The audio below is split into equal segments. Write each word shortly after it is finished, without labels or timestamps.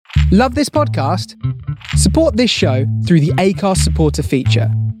Love this podcast? Support this show through the Acast supporter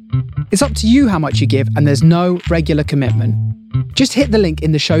feature. It's up to you how much you give, and there's no regular commitment. Just hit the link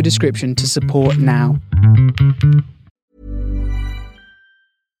in the show description to support now.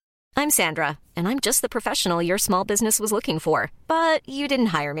 I'm Sandra, and I'm just the professional your small business was looking for. But you didn't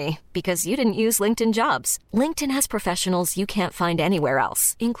hire me because you didn't use LinkedIn Jobs. LinkedIn has professionals you can't find anywhere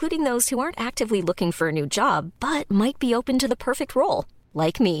else, including those who aren't actively looking for a new job, but might be open to the perfect role,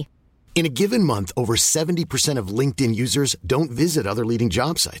 like me. In a given month, over 70% of LinkedIn users don't visit other leading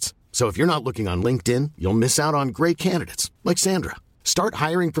job sites. So if you're not looking on LinkedIn, you'll miss out on great candidates like Sandra. Start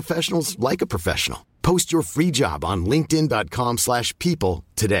hiring professionals like a professional. Post your free job on linkedin.com/people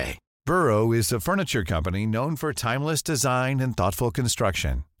today. Burrow is a furniture company known for timeless design and thoughtful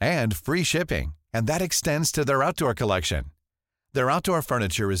construction and free shipping, and that extends to their outdoor collection. Their outdoor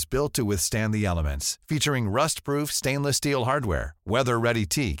furniture is built to withstand the elements, featuring rust-proof stainless steel hardware, weather-ready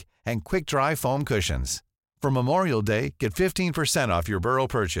teak, and quick-dry foam cushions. For Memorial Day, get 15% off your Burrow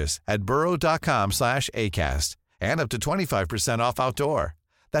purchase at burrow.com/ACAST and up to 25% off outdoor.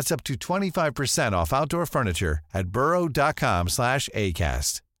 That's up to 25% off outdoor furniture at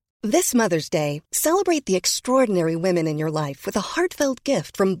burrow.com/ACAST. This Mother's Day, celebrate the extraordinary women in your life with a heartfelt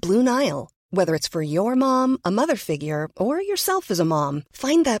gift from Blue Nile. Whether it's for your mom, a mother figure, or yourself as a mom,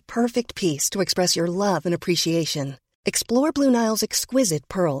 find that perfect piece to express your love and appreciation. Explore Blue Nile's exquisite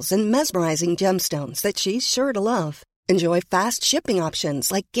pearls and mesmerizing gemstones that she's sure to love. Enjoy fast shipping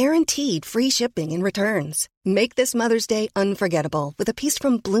options like guaranteed free shipping and returns. Make this Mother's Day unforgettable with a piece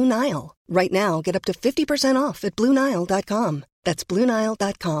from Blue Nile. Right now, get up to 50% off at BlueNile.com. That's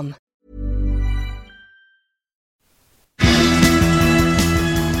BlueNile.com.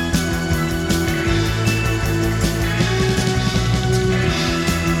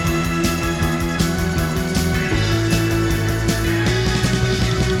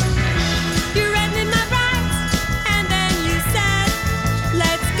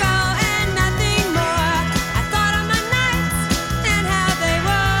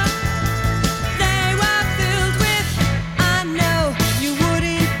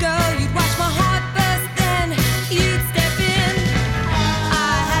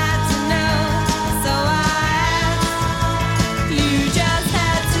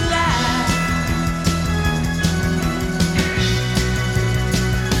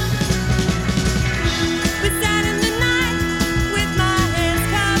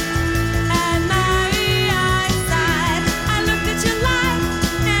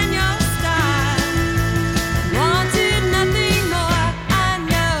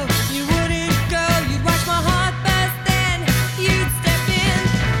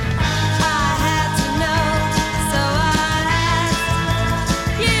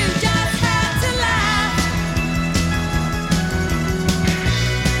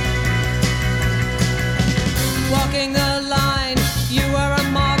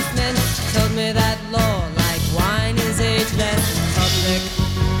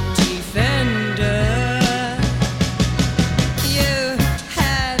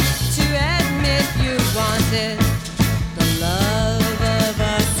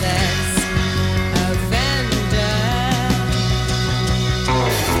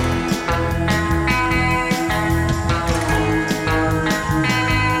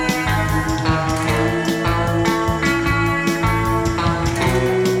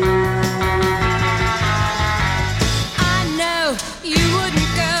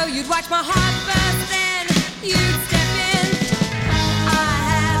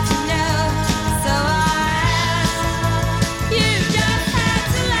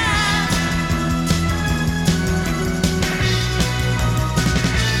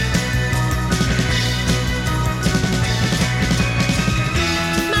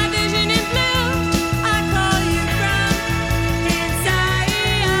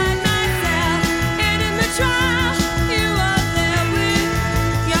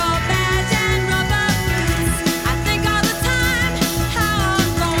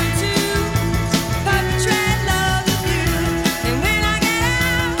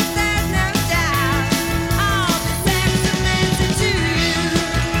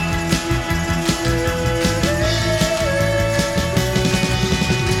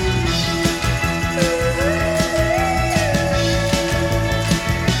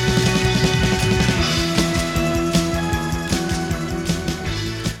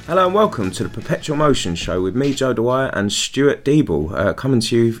 Hello and welcome to the Perpetual Motion Show with me, Joe Dwyer, and Stuart Deeble, coming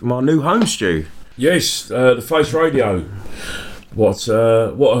to you from our new home, Stu. Yes, the Face Radio.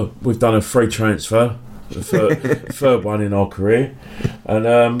 We've done a free transfer, the third one in our career, and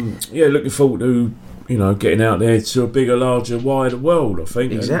looking forward to getting out there to a bigger, larger, wider world, I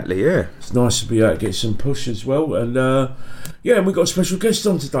think. Exactly, yeah. It's nice to be able to get some push as well. And and we've got a special guest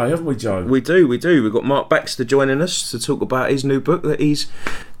on today, haven't we, Joe? We do. We've got Mark Baxter joining us to talk about his new book that he's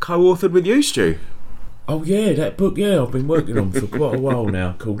co-authored with you, Stu. Oh, yeah, that book, I've been working on for quite a while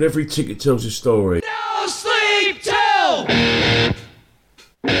now, called Every Ticket Tells a Story. No sleep till!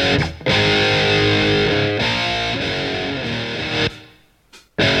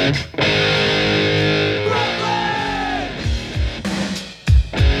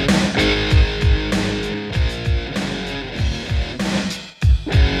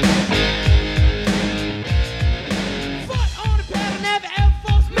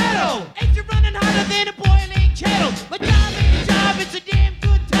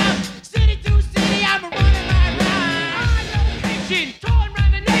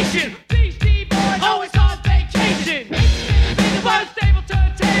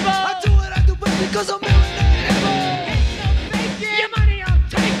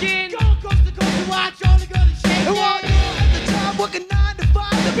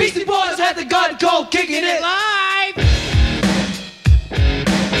 Kicking it live. No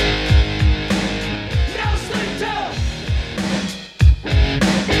sleep till.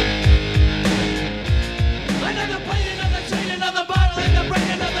 Another plate, another chain, another bottle in the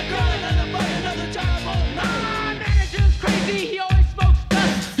brain, another girl, another fight, another job all night. My manager's crazy, he always smokes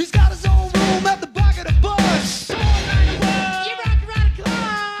dust. He's got his own room at the back of the bus. All around the world, you rock around the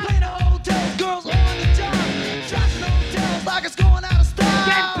clock. Playing the hotels, girls on the job. Trashing hotels like it's going out of style.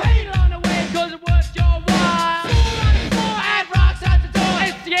 Getting paid on the way 'cause it was your while. Fool on the floor and rocks out the door.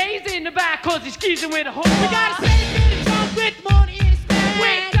 SCA's in the back 'cause he's skeezing with a whore. We got a safe in the trunk with money in his bag.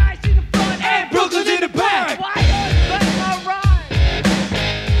 With guys in the front and Brooklyn's in the back. Why don't you let my ride?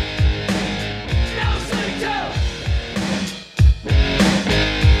 No sleep till.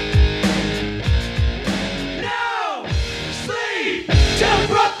 No sleep till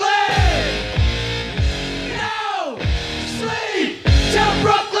Brooklyn. No sleep till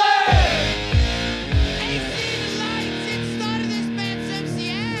Brooklyn. Ain't seen the light since the start of this man's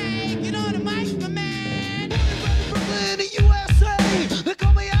MCA. Get on the mic, my man. Brooklyn, the USA. They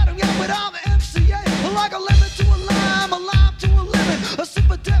call me Adam, yeah, but I'm the MCA. Like a lemon to a lime to a lemon. A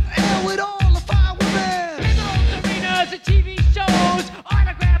super deaf air with all the fine women. In those arenas and TV shows,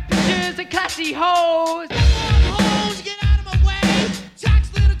 autograph pictures and classy hoes. Hoes, get out of my way. Tax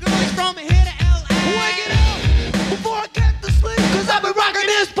little girls from here to LA. Wake it up before I get to sleep, 'cause I've been rocking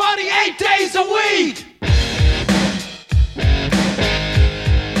this party 8 days a week.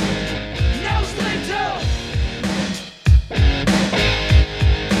 No sleep till.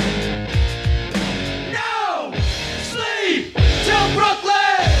 No sleep till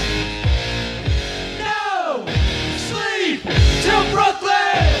Brooklyn. No sleep till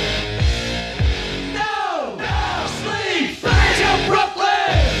Brooklyn. No sleep till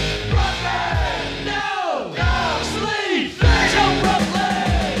Brooklyn. No sleep till Brooklyn.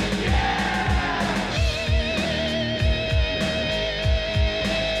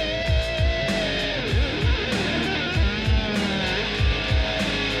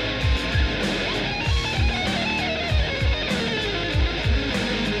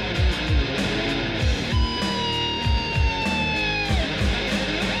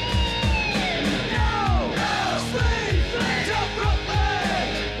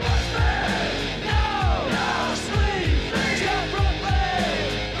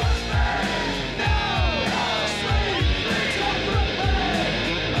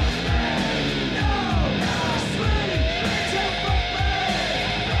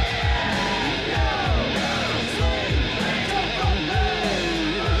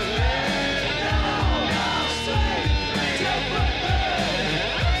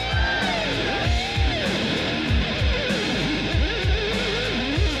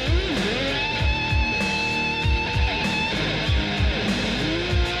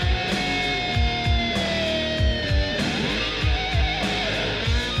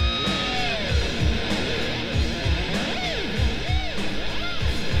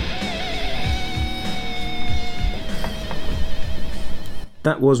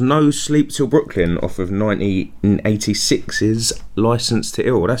 That was No Sleep Till Brooklyn off of 1986's License to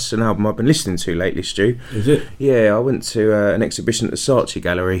Ill. That's an album I've been listening to lately, Stu. Is it? Yeah, I went to an exhibition at the Saatchi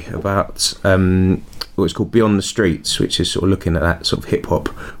Gallery about what's called Beyond the Streets, which is sort of looking at that sort of hip-hop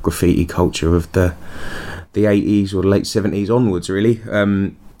graffiti culture of the 80s or late 70s onwards, really,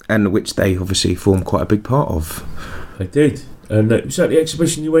 and which they obviously formed quite a big part of. They did. And was that the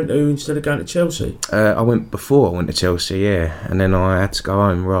exhibition you went to instead of going to Chelsea? I went before I went to Chelsea, yeah, and then I had to go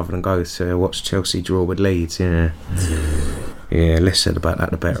home rather than go to watch Chelsea draw with Leeds, yeah. Yeah, less said about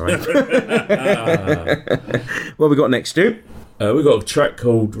that the better, eh? What we got next, Stu? We got a track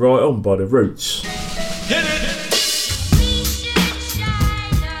called Right On by The Roots. Hit it!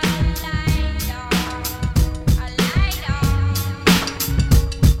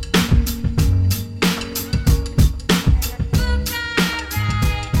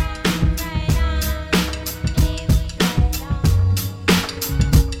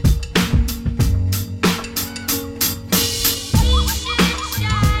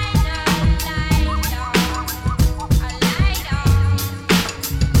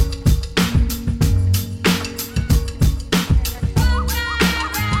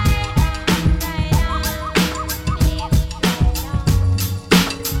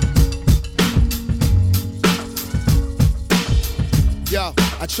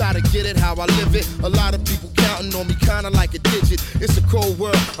 Try to get it how I live it. A lot of people counting on me kinda like a digit. It's a cold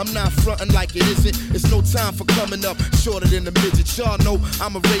world, I'm not fronting like it isn't. It's no time for coming up shorter than a midget. Y'all know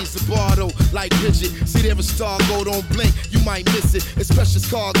I'ma raise the bar though, like Bridget. See there a star go, don't blink, you might miss it. It's precious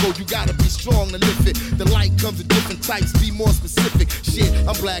cargo, you gotta be strong to lift it. The light comes in different types, be more specific. Shit,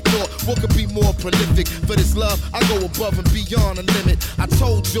 I'm Black Thought, what could be more prolific? For this love, I go above and beyond the limit. I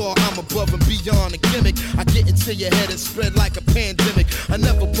told y'all I'm above and beyond a gimmick. I get into your head and spread like a pandemic. I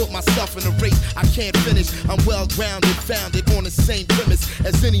never put myself in a race I can't finish. I'm well-grounded, founded on the same premise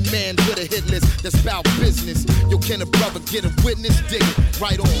as any man with a hit list that's about business. Yo, can a brother get a witness? Dig it,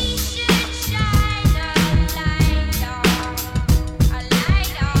 right on.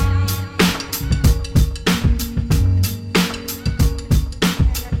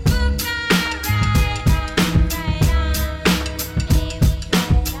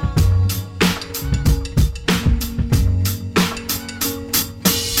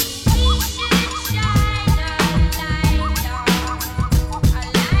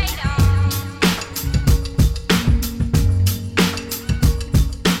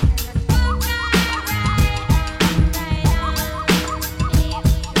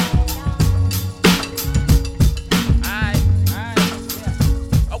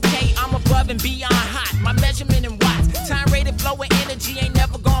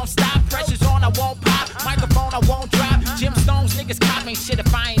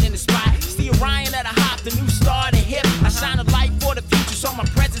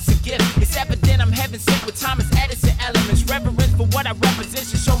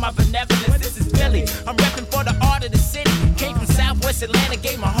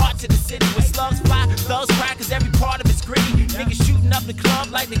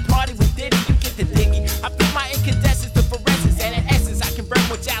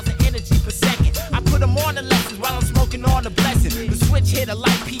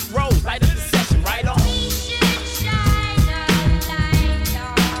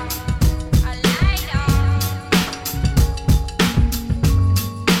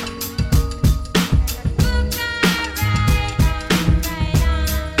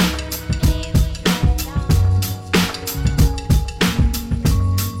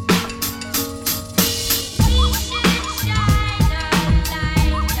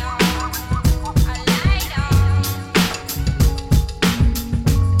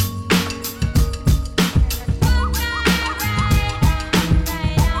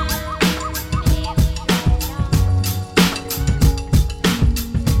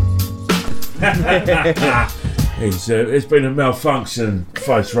 It's been a malfunction,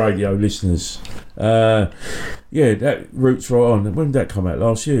 Face Radio listeners. Yeah, that Roots Right On. When did that come out?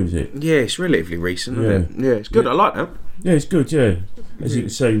 Last year, was it? Yeah, it's relatively recent, isn't it? Yeah, it's good. I like that. Yeah, it's good, yeah. As you can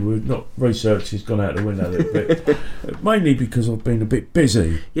see, research has gone out the window a little bit. Mainly because I've been a bit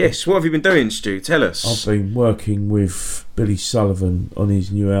busy. Yes, what have you been doing, Stu? Tell us. I've been working with Billy Sullivan on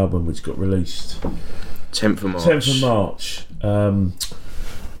his new album, which got released 10th of March. 10th of March.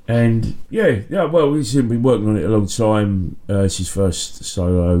 And yeah, well, he's been working on it a long time. It's his first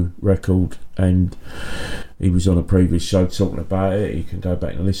solo record, and he was on a previous show talking about it. You can go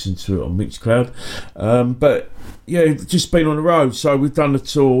back and listen to it on Mixcloud. But yeah, just been on the road. So we've done the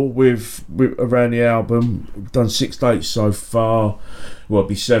tour with around the album. We've done 6 dates so far. Well, it'll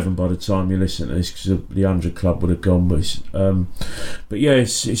be 7 by the time you listen to this, because the 100 Club would have gone. But yeah,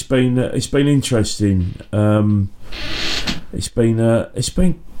 it's been interesting. It's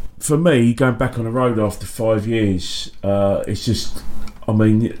been for me, going back on the road after 5 years. It's just, I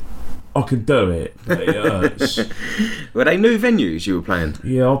mean, I can do it, but it hurts. Were they new venues you were playing?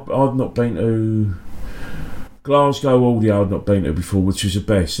 Yeah, I've not been to Glasgow Audio. I've not been to before, which was the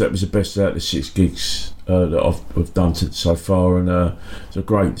best. That was the best out of the 6 gigs that I've done so far, and it's a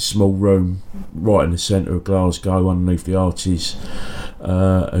great small room right in the centre of Glasgow, underneath the arches.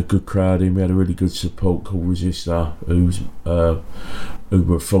 a good crowd in. We had a really good support called Resistor, who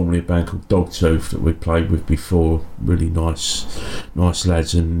were formerly a band called Dogtooth that we played with before. Really nice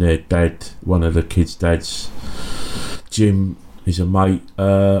lads, and their dad, one of the kids' dads, Jim, is a mate,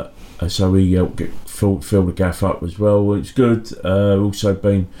 so he helped fill the gaff up as well. It's good. Also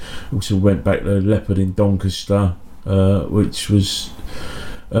went back to Leopard in Doncaster, which was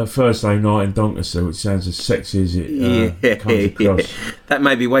Thursday night in Doncaster, which sounds as sexy as it comes across. That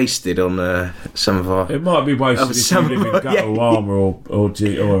may be wasted on some of our... It might be wasted if you live in Guatemala or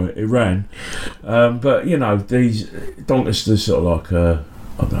Iran. But, you know, these Doncaster's sort of like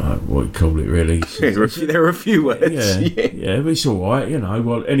I don't know what you call it really. There are a few words. Yeah, but it's all right, you know.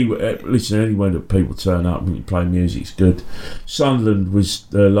 Well, anyway, listen, anyway that people turn up and play music's good. Sunderland was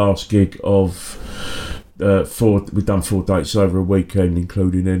the last gig of... we've done 4 dates over a weekend,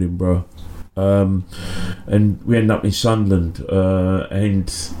 including Edinburgh, and we ended up in Sunderland,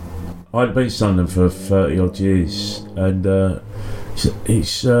 and I'd been in Sunderland for 30 odd years, and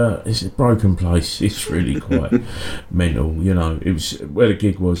it's a broken place. It's really quite mental, you know. It was where the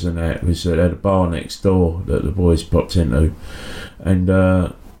gig was, and that was at a bar next door that the boys popped into, and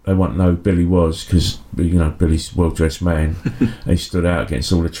they wouldn't know who Billy was because, you know, Billy's a well-dressed man. He stood out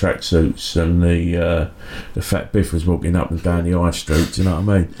against all the tracksuits, and the fat Biff was walking up and down the high street, do you know what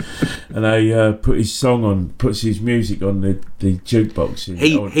I mean? And they puts his music on the jukebox.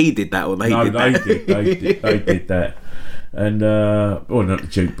 He did that, or they did that? They did that. And not the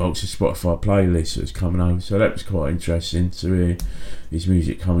jukebox, the Spotify playlist that was coming over, so that was quite interesting to hear his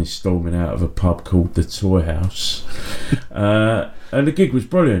music coming storming out of a pub called the Toy House. And the gig was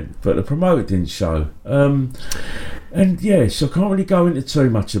brilliant, but the promoter didn't show. And yes, I can't really go into too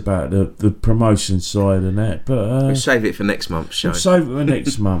much about the promotion side and that, but we'll save it for next month's show. We'll save it for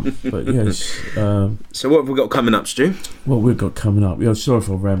next month. But yes. So what have we got coming up, Stu? What we've got coming up? Yeah, sorry if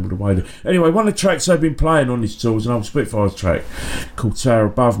I rambled away there. Anyway, one of the tracks they've been playing on this tour is an old Spitfires track called Tower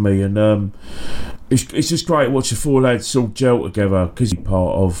Above Me, and it's just great to watch the 4 lads all gel together because he's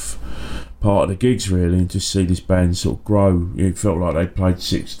part of the gigs really, and just see this band sort of grow. It felt like they played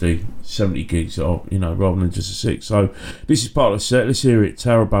 60, 70 gigs, or, you know, rather than just a 6. So this is part of the set. Let's hear it.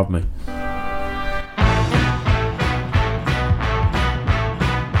 Tower Above Me.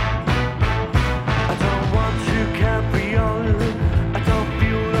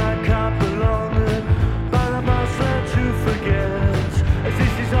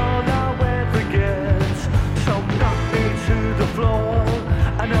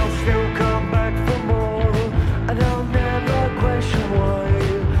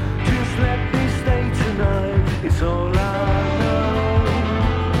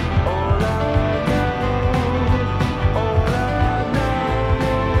 All I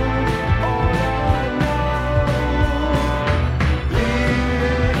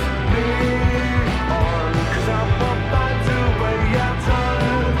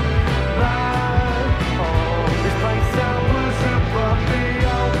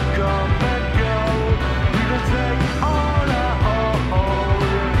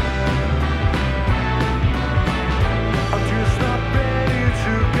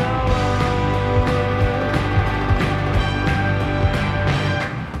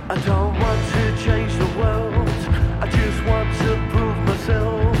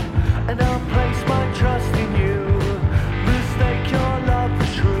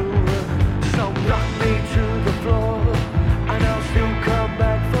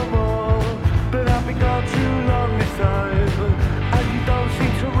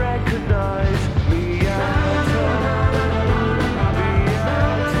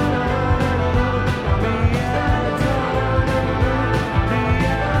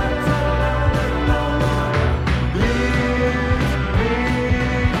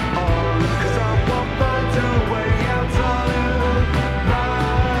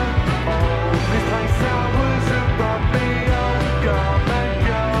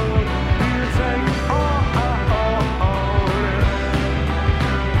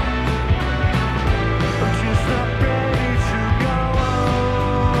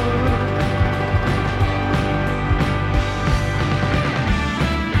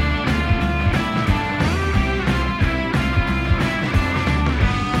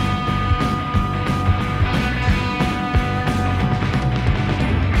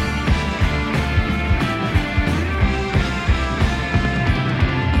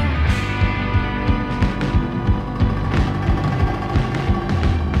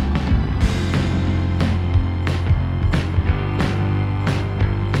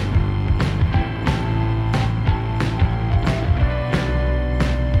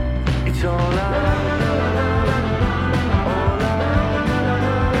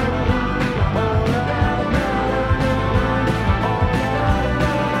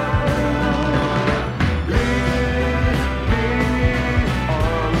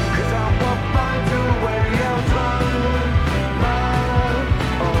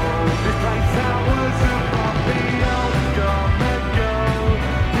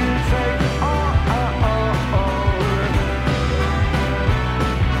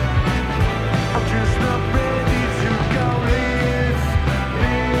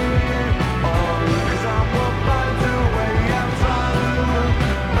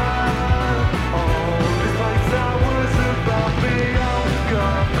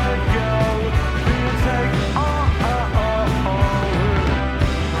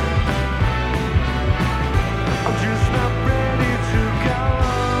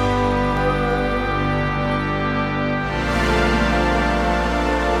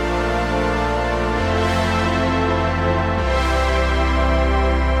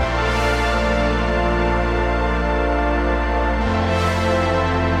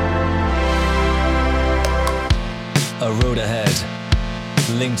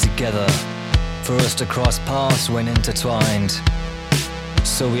together, for us to cross paths when intertwined.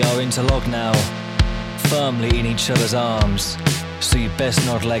 So we are interlocked now, firmly in each other's arms, so you best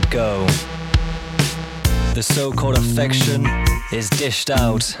not let go. The so-called affection is dished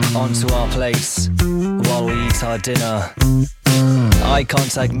out onto our plates while we eat our dinner. Eye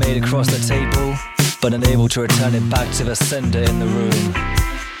contact made across the table, but unable to return it back to the sender in the room.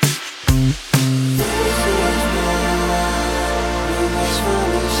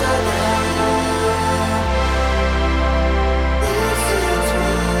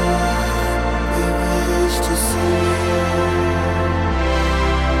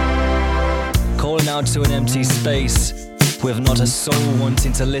 Calling out to an empty space, with not a soul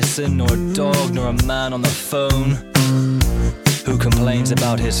wanting to listen, nor a dog, nor a man on the phone who complains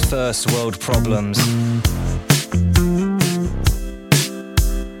about his first world problems.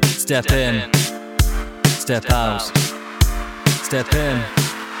 Step in, step out, step in,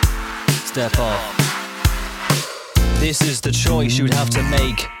 step off. This is the choice you'd have to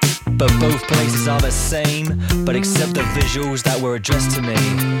make, but both places are the same, but except the visuals that were addressed to me.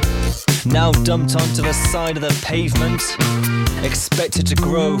 Now dumped onto the side of the pavement, expected to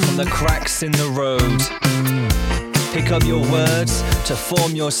grow from the cracks in the road. Pick up your words to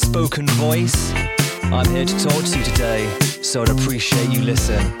form your spoken voice. I'm here to talk to you today, so I'd appreciate you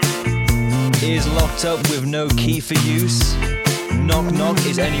listen. Ears locked up with no key for use. Knock knock,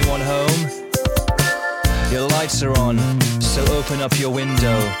 is anyone home? Your lights are on, so open up your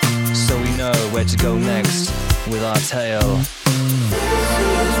window, so we know where to go next with our tale.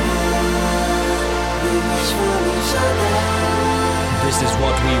 This is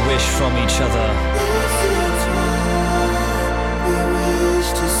what we wish from each other.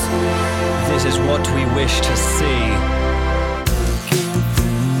 This is what we wish to see.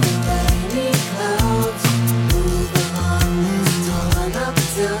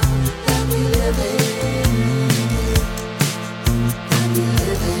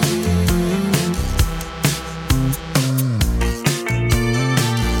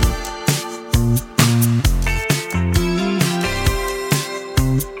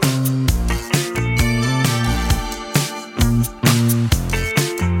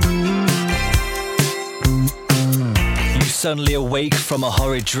 Suddenly awake from a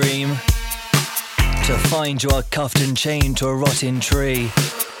horrid dream, to find you are cuffed and chained to a rotting tree.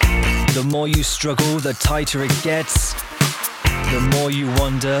 The more you struggle, the tighter it gets. The more you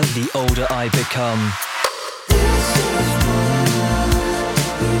wonder, the older I become.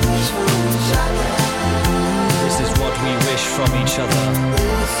 This is what we wish from each other.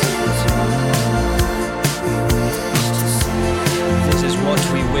 This is what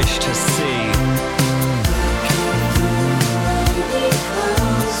we wish to see.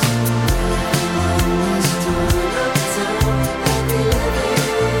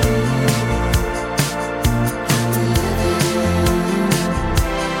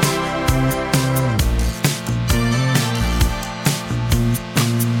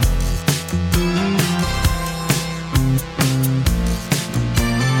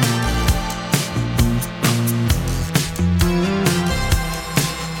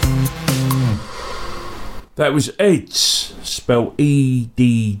 That was Edds, spelled E-D-D-Z,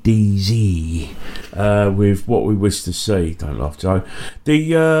 with What We Wish to See. Don't laugh, Joe.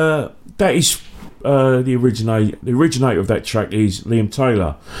 That is the originator of that track is Liam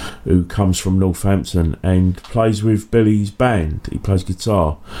Taylor, who comes from Northampton and plays with Billy's band. He plays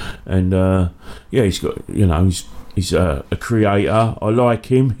guitar, and he's got, he's a creator. I like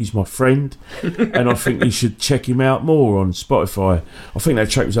him. He's my friend, and I think you should check him out more on Spotify. I think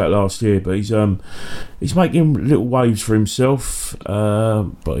that track was out last year, but he's making little waves for himself.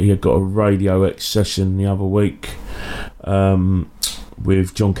 But he had got a Radio X session the other week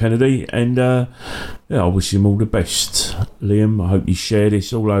with John Kennedy, and I wish him all the best, Liam. I hope you share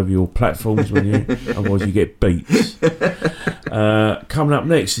this all over your platforms when you, otherwise you get beat. Coming up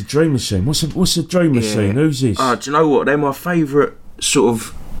next, the Dream Machine. What's the Dream Machine? Who's this? Do you know what? They're my favourite sort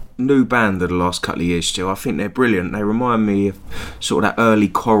of new band of the last couple of years, Stu. I think they're brilliant. They remind me of sort of that early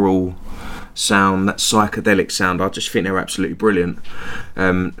choral sound, that psychedelic sound. I just think they're absolutely brilliant.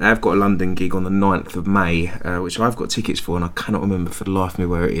 They've got a London gig on the 9th of May, which I've got tickets for, and I cannot remember for the life of me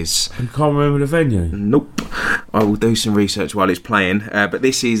where it is. You can't remember the venue? Nope. I will do some research while it's playing, but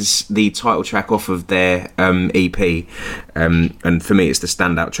this is the title track off of their EP, and for me it's the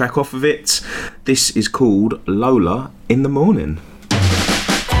standout track off of it. This is called Lola in the Morning.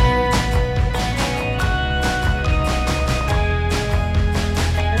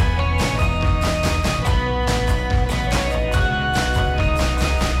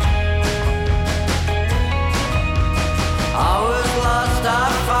 I was lost, I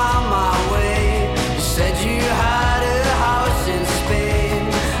found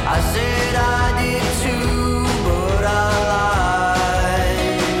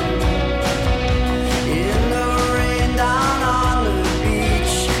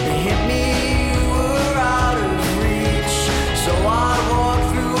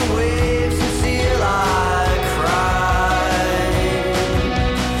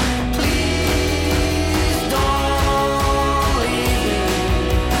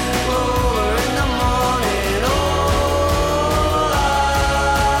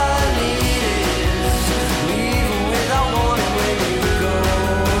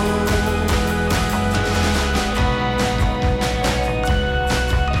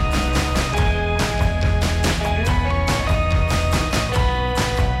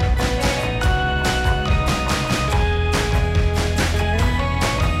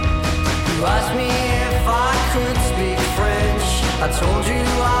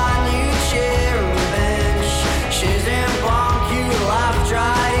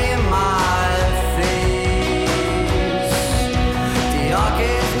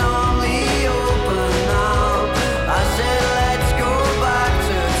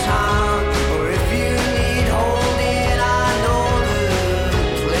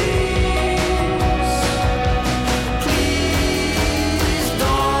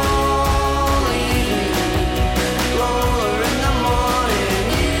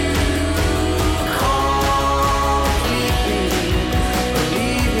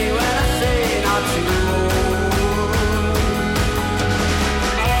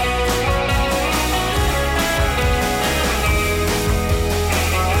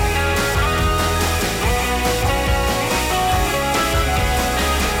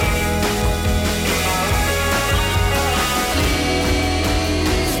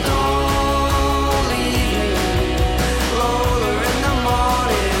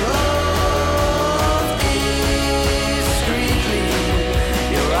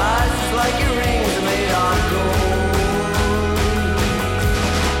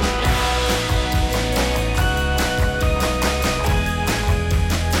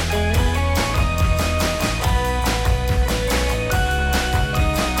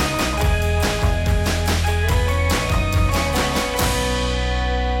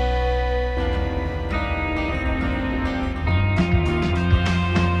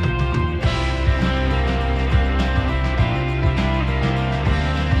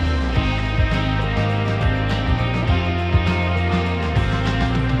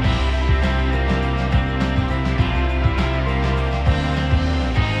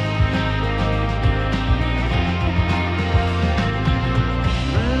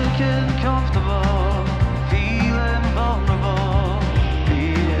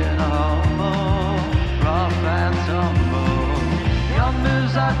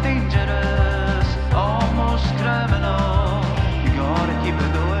dangerous, almost criminal. You gotta keep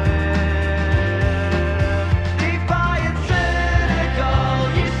it going. Defiant, cynical,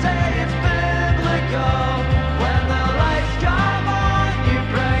 you say it's biblical. When the lights come on, you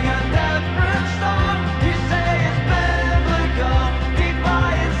bring a different storm. You say it's biblical.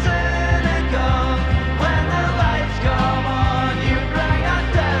 Defiant, cynical. When the lights come on, you bring a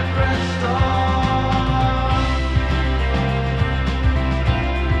different storm.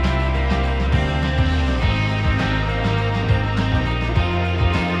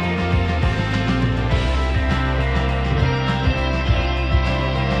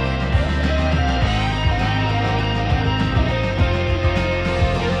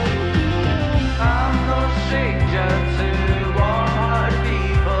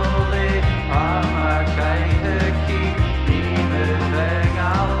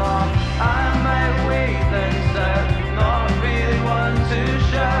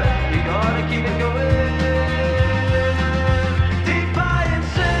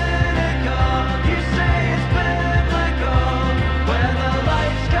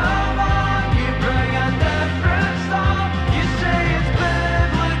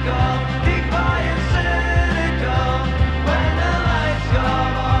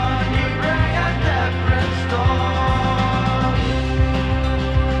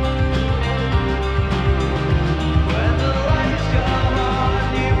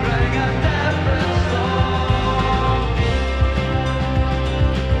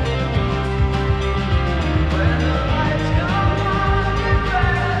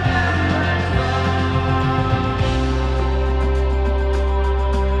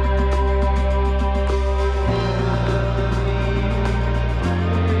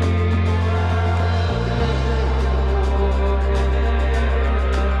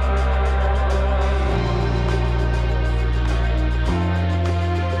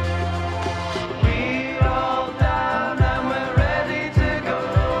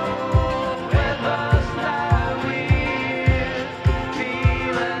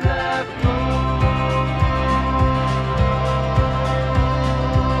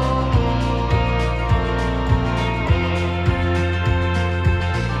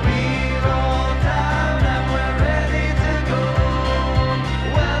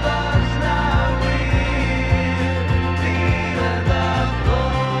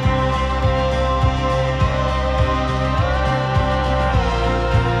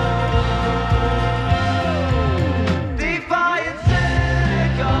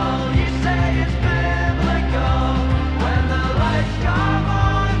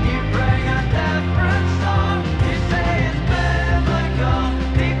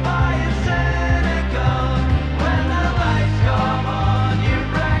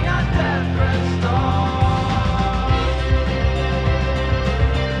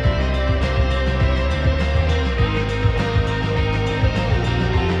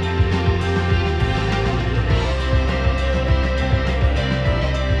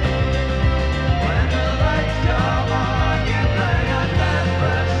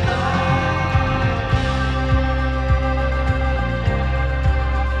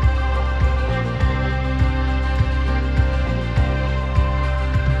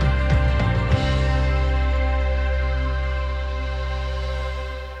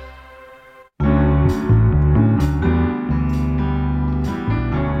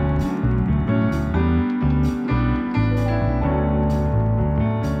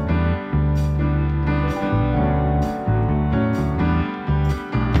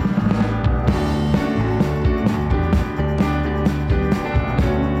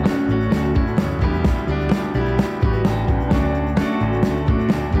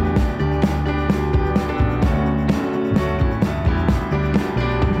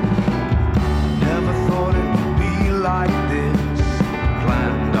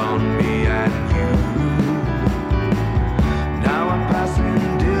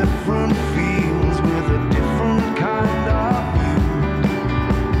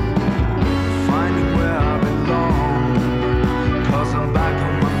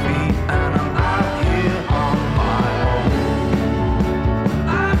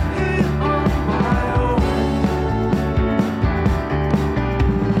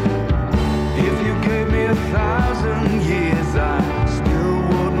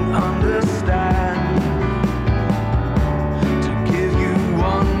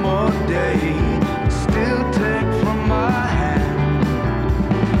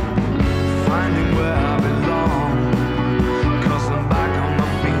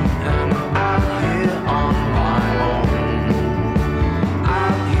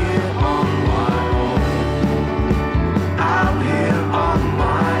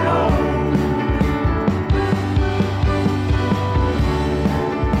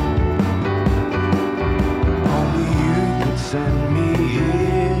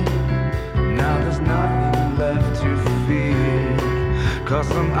 'cause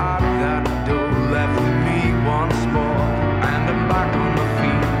I'm out that door, left me once more, and I'm back on my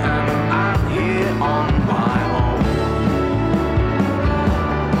feet, and I'm here on my own.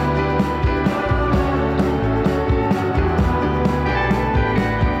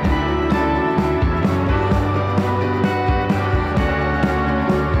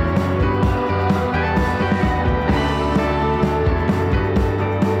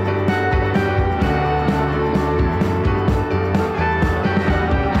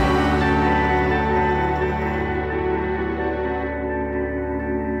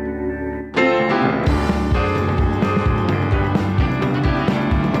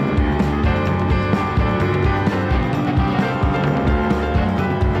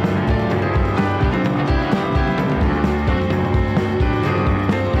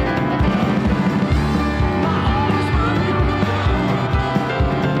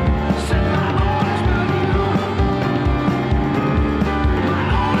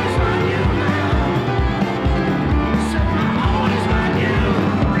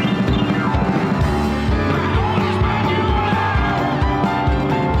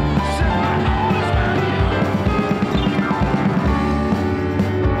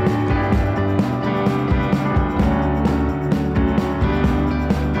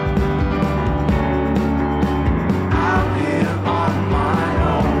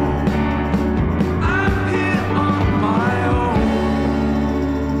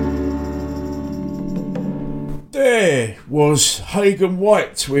 Was Hagen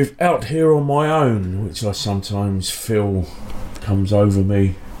White with Out Here on My Own, which I sometimes feel comes over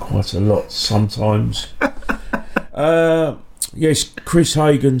me quite a lot sometimes. Yes, Chris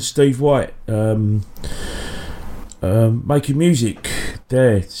Hagen, Steve White, making music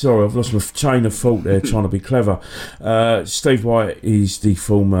there. Sorry, I've lost my chain of thought there trying to be clever. Steve White is the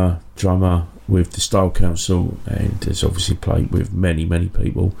former drummer with the Style Council and has obviously played with many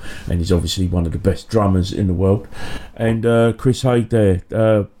people, and he's obviously one of the best drummers in the world. And Chris Haig there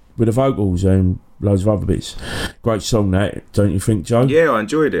with the vocals and loads of other bits. Great song that, don't you think, Joe? Yeah, I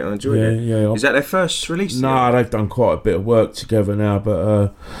enjoyed it. Yeah. Is that their first release? No, they've done quite a bit of work together now,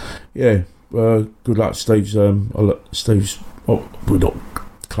 but good luck, Steve's. We're not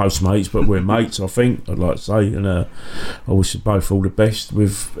close mates, but we're mates, I think, I'd like to say, and I wish them both all the best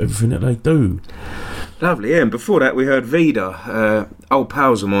with everything that they do. Lovely, yeah. And before that we heard Vida, old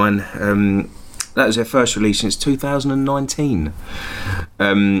pals of mine. That was their first release since 2019.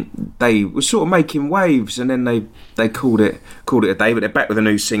 They were sort of making waves, and then they called it a day, but they're back with a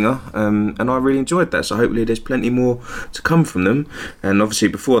new singer, and I really enjoyed that, so hopefully there's plenty more to come from them. And obviously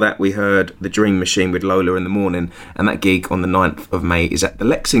before that we heard The Dream Machine with Lola in the Morning, and that gig on the 9th of May is at the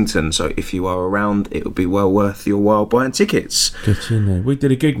Lexington, so if you are around it would be well worth your while buying tickets. Get in there. We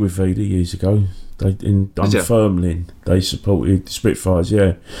did a gig with Vida years ago. They in Dunfermline. They supported the Spitfires,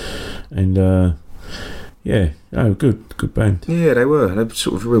 yeah. And good band. Yeah, they were. They were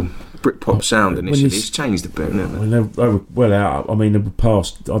sort of a real Britpop sound initially. It's changed a bit, hasn't it? When they were well out, I mean, they were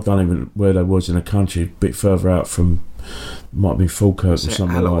past, I don't even know where they was in the country, a bit further out from, might have been Falkirk or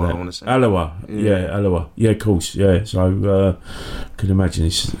something Alloa, like that. I want to say. Alloa, yeah, Alloa. Yeah, of course, yeah. So, I can imagine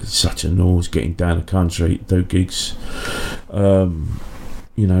it's such a noise getting down the country to do gigs.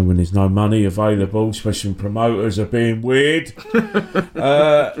 You know, when there's no money available, especially when promoters are being weird. Coming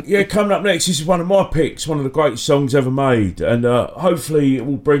up next, this is one of my picks, one of the greatest songs ever made, and hopefully it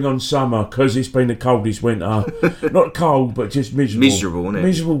will bring on summer, because it's been the coldest winter. Not cold, but just miserable. Miserable, isn't it?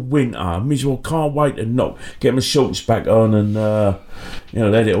 Miserable winter. Miserable. Can't wait to get my shorts back on and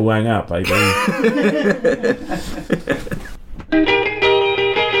let it all hang out, baby.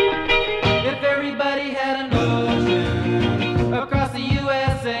 If everybody had an ocean across the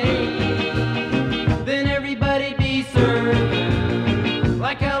USA, then everybody'd be served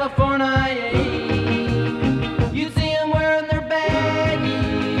like California. You'd see them wearing their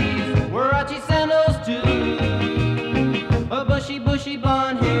baggies, Warachi sandals too, a bushy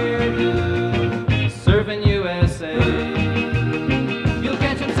blonde hairdo, surfing USA. You'll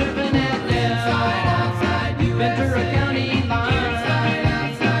catch them surfing at Ventura County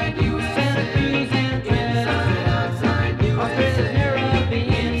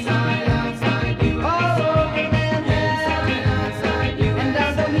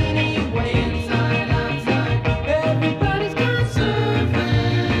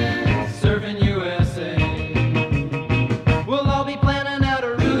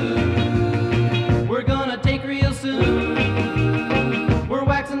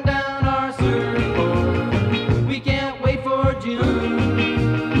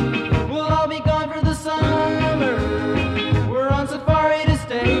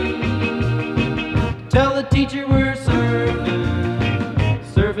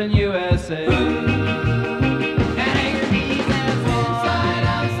Surfing USA. And anchor keys and inside,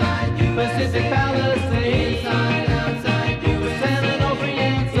 outside, Pacific Palisades. Inside, outside, Seminole, Free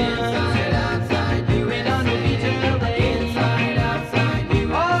and Sun. Inside, outside, Redondo Beach and LA. Inside, outside,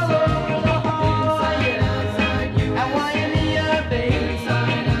 all over the Hawaii. Inside, at Waimea Bay.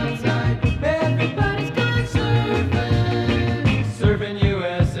 Inside, outside, everybody's gone surfing. Surfing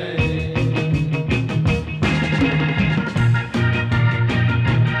USA.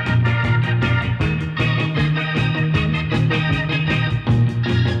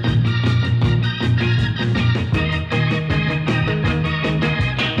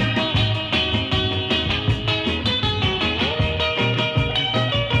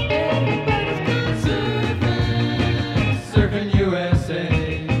 Surfing USA.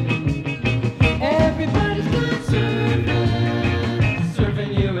 Everybody's gone surfing.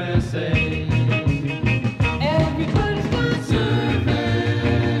 Surfing USA. Everybody's gone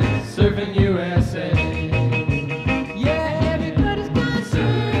surfing. Surfing USA. Yeah, everybody's gone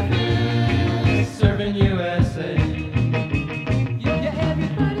surfing. Surfing USA. Yeah,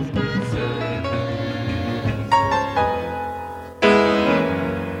 everybody's gone surfing.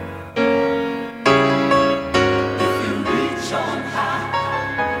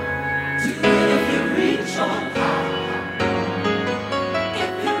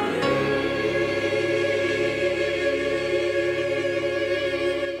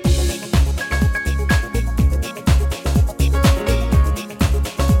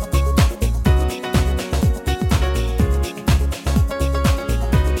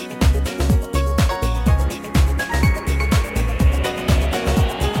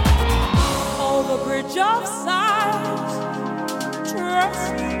 Over bridge of sighs,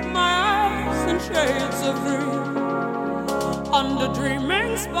 trust my eyes in shades of green. Under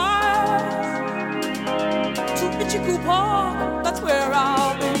dreaming spires, to Ichiku Park, that's where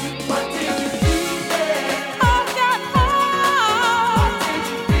I'll be. What did you do there? I got high. What did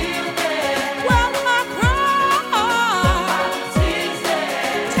you feel there? Well, my pride.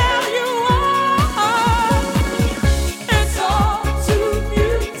 Tell you all, it's all too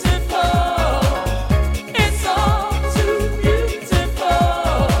beautiful. It's all too beautiful.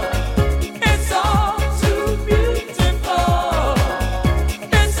 It's all too beautiful.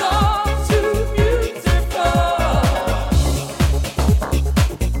 It's all too beautiful.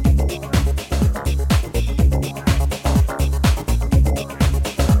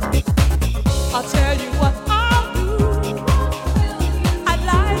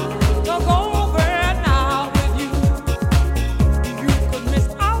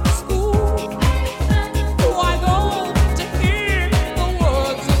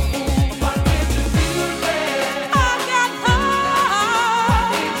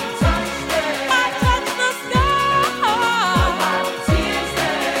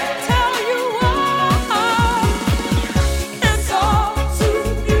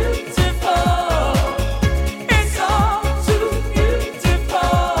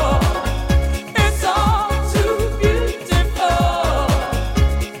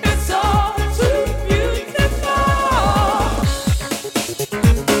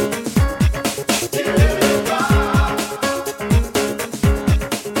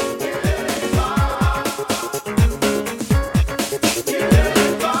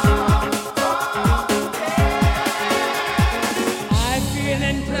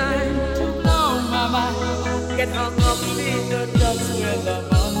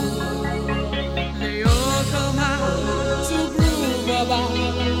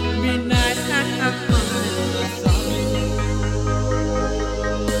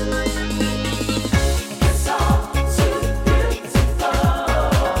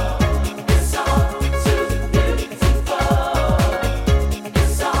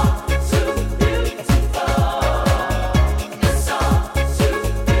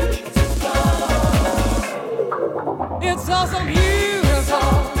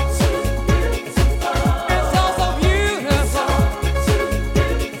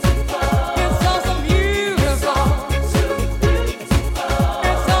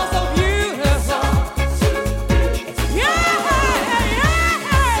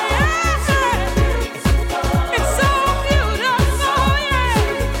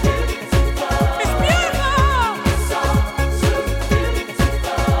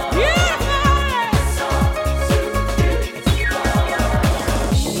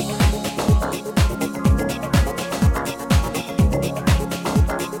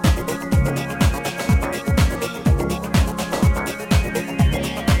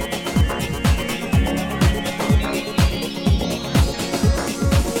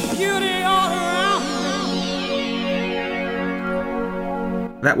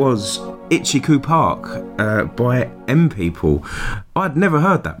 That was Itchy-Coo Park by M People. I'd never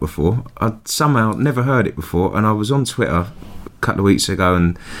heard that before. I'd somehow never heard it before, and I was on Twitter a couple of weeks ago,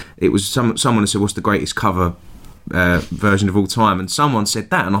 and it was someone said, "What's the greatest cover version of all time?" And someone said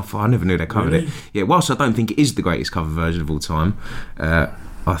that, and I thought, I never knew they covered it. Yeah, whilst I don't think it is the greatest cover version of all time,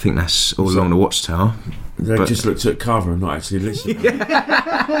 I think that's All Along the Watchtower. They just looked at cover and not actually listened.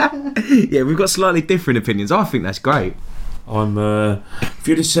 Yeah, we've got slightly different opinions. I think that's great. If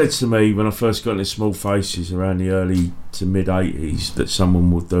you'd have said to me when I first got into Small Faces around the early to mid 80s that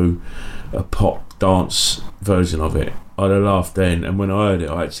someone would do a pop dance version of it, I'd have laughed then, and when I heard it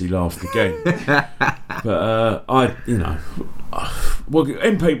I actually laughed again. But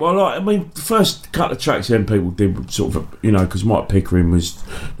M People, the first couple of tracks M People did sort of, because Mike Pickering was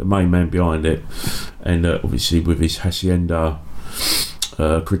the main man behind it, and obviously with his Hacienda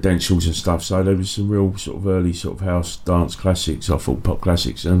credentials and stuff, so there was some real sort of early sort of house dance classics, I thought, pop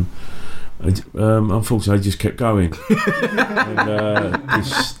classics, and unfortunately I just kept going. And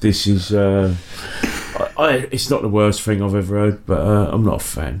this is it's not the worst thing I've ever heard, but I'm not a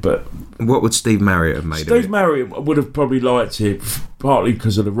fan. But what would Steve Marriott have made of it? Steve Marriott would have probably liked it, partly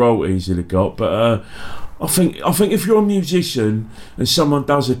because of the royalties he'd have got, but I think if you're a musician and someone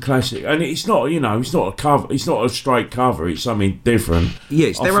does a classic, and it's not, it's not a cover, it's not a straight cover, it's something different. Yeah,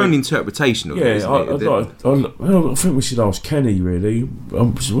 it's their own interpretation of it, isn't I think we should ask Kenny, really.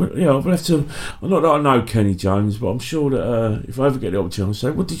 I'll have to. Not that I know Kenny Jones, but I'm sure that if I ever get the opportunity, I'll say,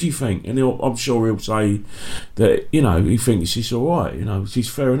 "What did you think?" And I'm sure he'll say that he thinks it's all right. Which is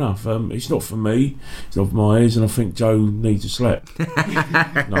fair enough. It's not for me, it's not for my ears, and I think Joe needs a slap.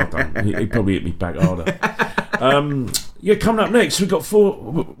 No, I don't. He'd probably hit me back harder. Coming up next, we've got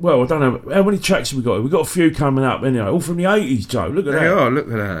 4. Well, I don't know how many tracks have we got. We've got a few coming up anyway, all from the 80s, Joe. Look at that. They are, look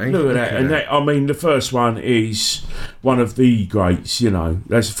at that. Look at that. And that, the first one is one of the greats,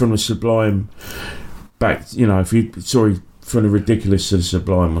 that's from the Sublime back, from the ridiculous to the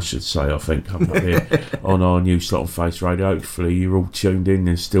sublime, I should say, I think, coming up here on our new Slot on Face Radio. Hopefully you're all tuned in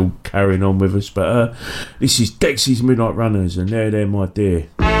and still carrying on with us. But this is Dexy's Midnight Runners, and they're my dear.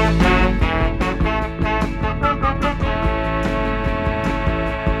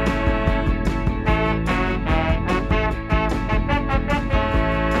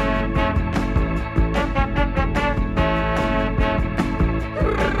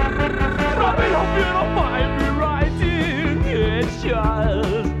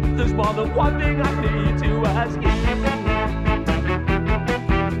 One thing I need to ask you.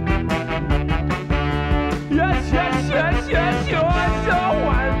 Yes, you're so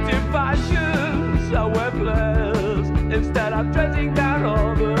anti-fashion, so worthless. Instead of dressing down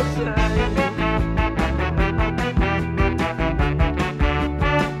all the same.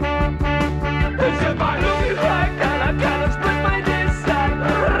 As if I look like that, I can't express my desire.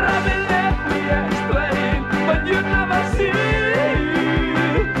 Rabbi, let me explain, but you never see.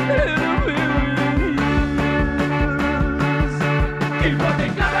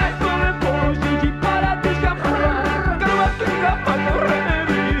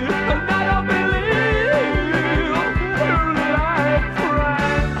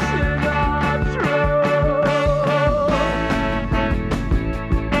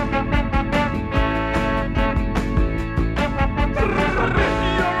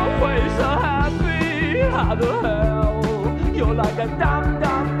 Like a damn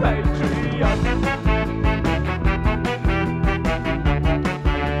patriot.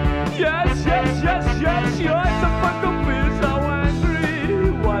 Yes, you're the fucking feel so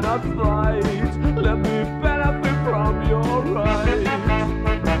angry. Why not fight? Let me benefit from your right.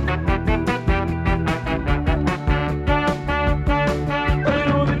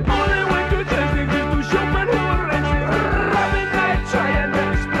 You're the only way to change things is to show men who are racist. Rabbi, I try and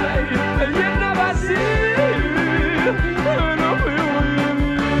explain, and you never see.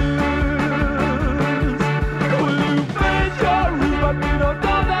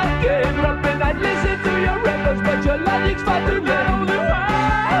 But your logic's fighting the only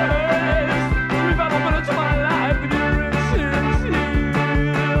ways. We've had a minute to my life and you're insincere.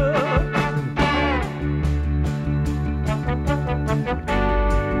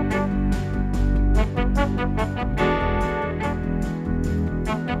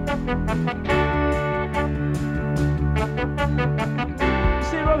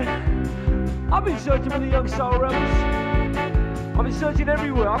 See, Robin, I've been searching for the young soul rebels. I've been searching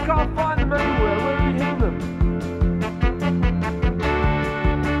everywhere. I can't find them everywhere. Where have you hidden them?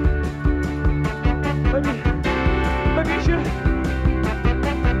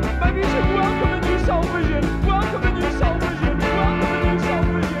 Maybe you should welcome a new soul vision. Welcome a new soul vision. Welcome a new soul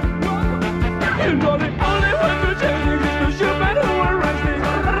vision. Welcome. You know the only way to change things is to shoot men who are resting.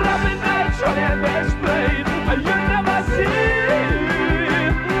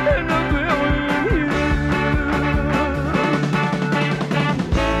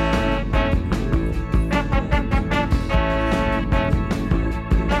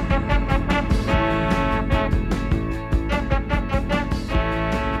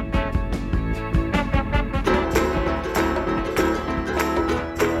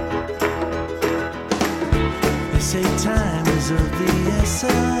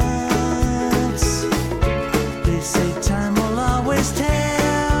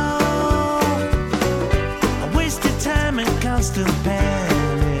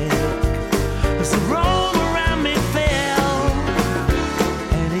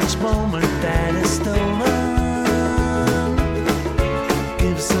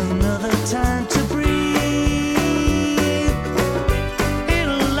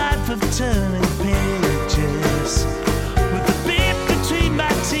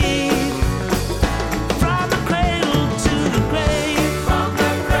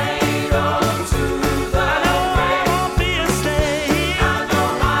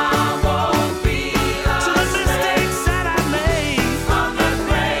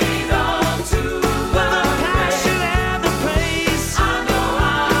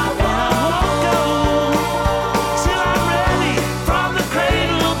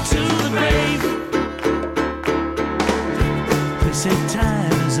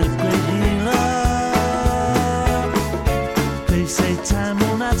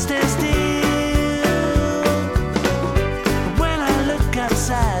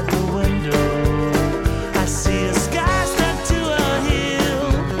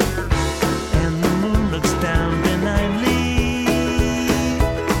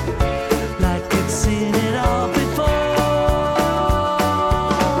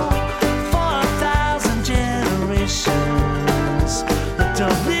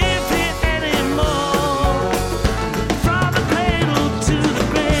 don't live here anymore. From the cradle to the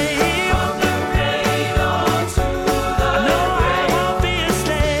grave, from the cradle to the grave. I know I won't be a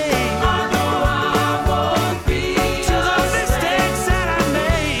slave. I know I won't be to the mistakes that I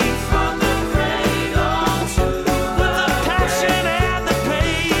made. From the cradle to the grave, with the passion and the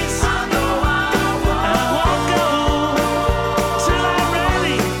praise. I know I won't go till I'm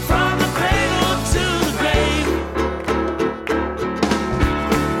ready. From the cradle to the grave.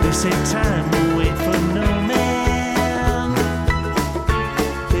 They say time will wait for no man.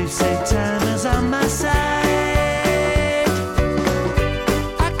 They say time is on my side.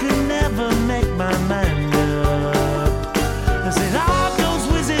 I could never make my mind up. They say it all goes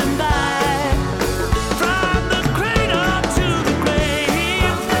whizzing by. From the cradle to the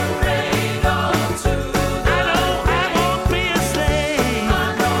grave, from the cradle to the grave. I know I won't be a slave. I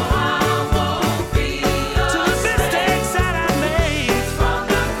know I won't be to the mistakes that I made. From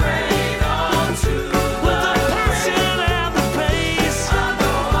the cradle to the grave, with the passion and the praise. I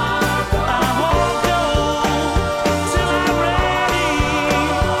know I won't go till I'm ready.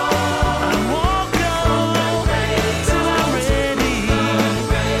 I won't go till I'm ready.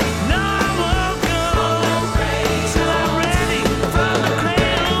 No, I won't go till I'm ready. From the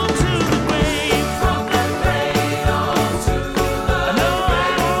cradle to the grave, from the cradle to the grave. I know I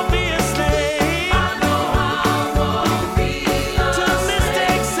won't be a slave. I know I won't be to the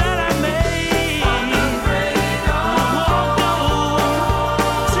mistakes that I made. From the cradle, I won't go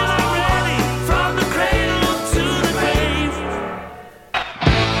till I'm ready. From the cradle to the grave.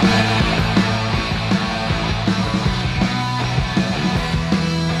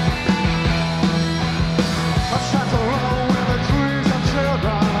 I sat alone with the trees and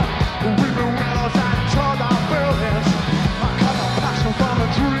children, weeping willows and torn down buildings. I got a passion from the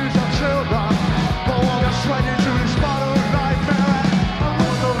trees and children, but walking straight into this bottle of nightmare. I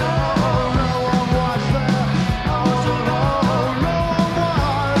was alone, no one was there. I was alone, no one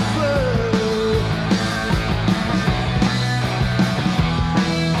was there.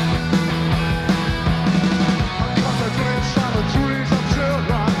 I got the glimpse of the trees and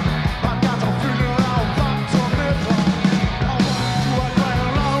children. I got to figure out what's on it. I want to a great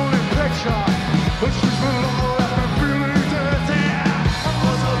lonely picture. The streets below have been feeling dirty. I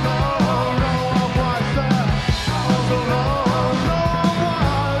was alone, no one was there. I was alone, no one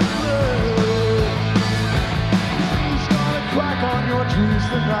was there. It's gonna crack on your trees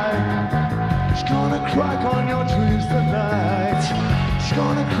tonight. It's gonna crack on your trees tonight. It's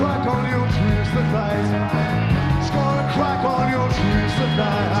gonna crack on your trees tonight. It's gonna crack on your trees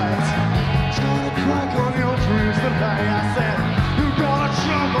tonight. It's gonna crack on your trees tonight. I said, you're gonna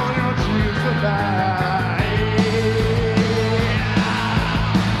jump on your trees tonight.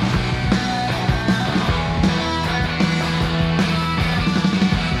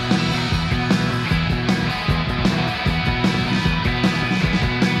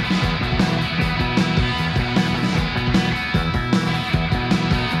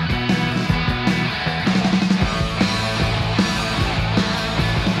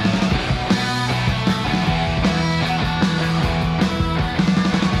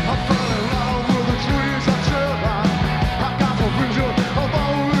 I fell in love with the trees and children. I got the vision of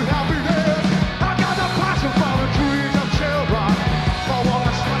only happiness. I got the passion for the trees and children. I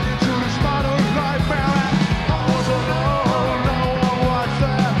walked straight into this modern nightmare. I was alone, no one was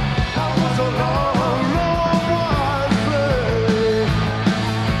there. I was alone, no one was there.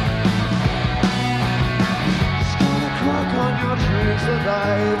 It's gonna crack on your trees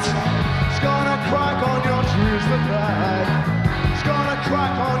tonight. It's gonna crack on your trees tonight. It's gonna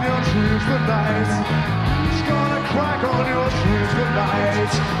crack on your trees tonight. It's gonna crack on your trees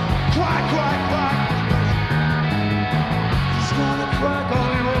tonight. Crack, crack, crack. It's gonna crack on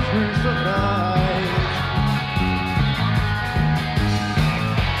your trees tonight.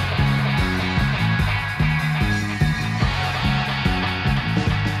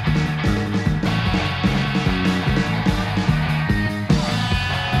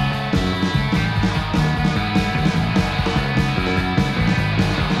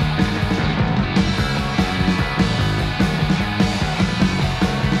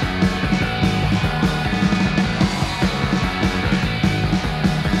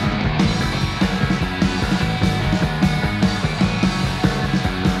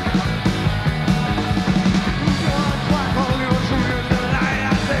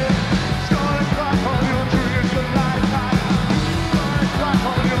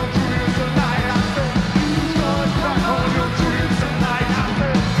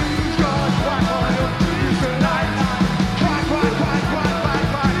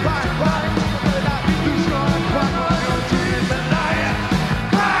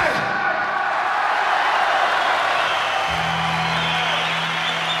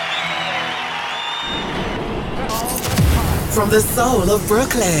 from the soul of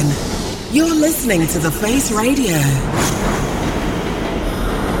Brooklyn. You're listening to The Face Radio.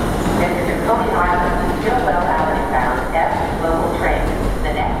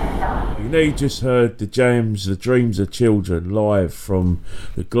 You know, you just heard the Jams, The Dreams of Children live from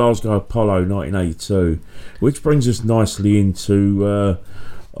the Glasgow Apollo 1982, which brings us nicely into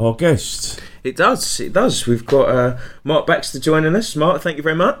our guest. It does. We've got Mark Baxter joining us. Mark, thank you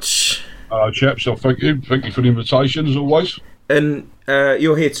very much. Chaps, thank you for the invitation as always. And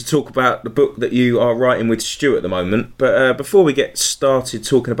you're here to talk about the book that you are writing with Stu at the moment. But before we get started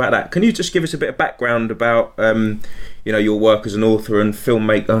talking about that, can you just give us a bit of background about your work as an author and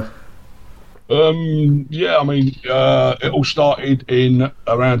filmmaker? It all started in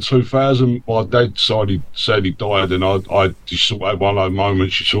around 2000. My dad said he died, and I just sort of had one of those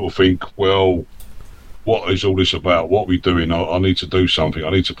moments you sort of think, well, what is all this about? What are we doing? I need to do something. I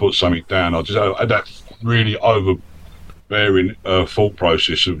need to put something down. I just had that really overbearing thought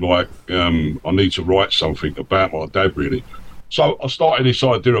process of like, I need to write something about my dad, really. So I started this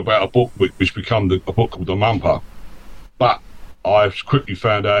idea about a book which became a book called The Mumper. But I quickly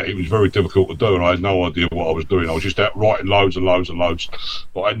found out it was very difficult to do, and I had no idea what I was doing. I was just out writing loads and loads and loads,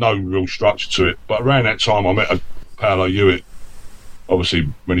 but I had no real structure to it. But around that time, I met Paolo Hewitt. Obviously,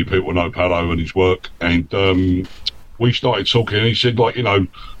 many people know Paolo and his work, and we started talking, and he said, like, a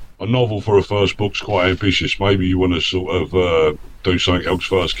novel for a first book's quite ambitious. Maybe you want to sort of do something else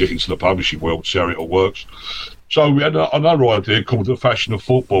first, get into the publishing world, see how it all works. So we had another idea called The Fashion of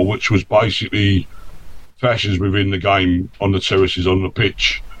Football, which was basically fashions within the game, on the terraces, on the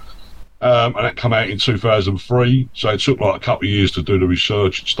pitch, and that came out in 2003. So it took like a couple of years to do the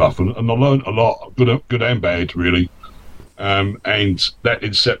research and stuff, and I learned a lot, good and bad, really. And that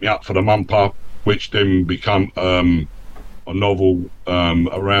did set me up for The Mumper, which then became a novel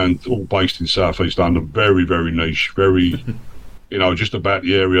around, all based in South East London, very, very niche, very just about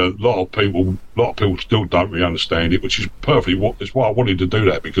the area. A lot of people still don't really understand it, which is perfectly that's why I wanted to do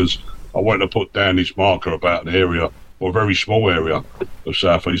that, because I wanted to put down this marker about an area, or a very small area of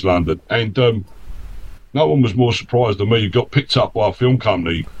South East London. And no one was more surprised than me. It got picked up by a film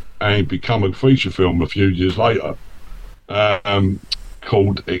company and become a feature film a few years later. They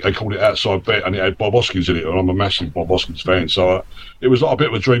called it Outside Bet, and it had Bob Hoskins in it, and I'm a massive Bob Hoskins fan. So it was like a bit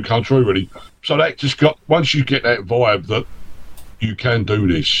of a dream come true, really. So that just got, once you get that vibe that you can do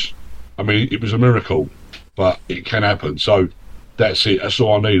this, I mean, it was a miracle, but it can happen. So that's it. That's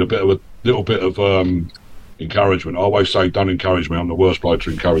all I need. A little bit of encouragement. I always say, don't encourage me. I'm the worst bloke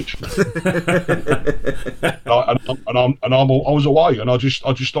to encourage. I was away, and I just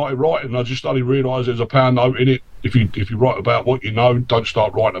started writing. And I just started realising there's a pound note in it. If you write about what you know, don't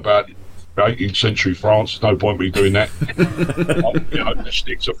start writing about 18th century France. There's no point me doing that. Just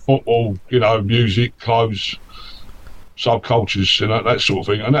stick to football. Music, clothes, subcultures, that sort of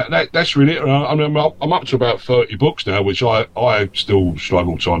thing, and that's really it. I'm up to about 30 books now, which I still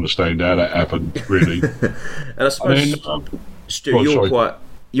struggle to understand how that happened, really. And I suppose, Stu, you're quite,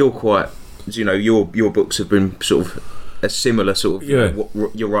 your books have been sort of a similar sort of,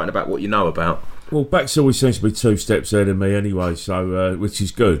 what you're writing about, what you know about. Well, Bax always seems to be 2 steps ahead of me anyway, so which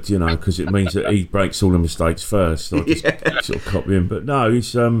is good, because it means that he breaks all the mistakes first. I just sort of copy him. But no,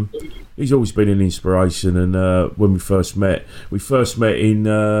 he's always been an inspiration. And when we first met in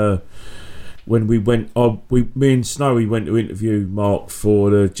when we went, me and Snowy went to interview Mark for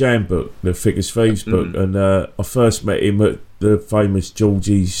the Jam book, the Figures Thieves book, and I first met him at the famous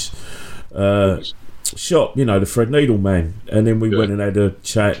Georgie's shop, the Fred Needle man, and then we went and had a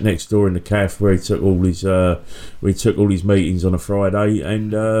chat next door in the cafe where he took all his meetings on a Friday,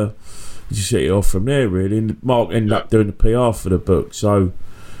 and just hit it off from there, really. And Mark ended up doing the PR for the book, so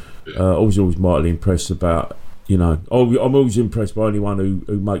I was always mightily impressed about, I'm always impressed by anyone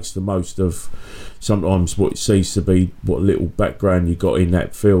who makes the most of sometimes what seems to be what little background you got in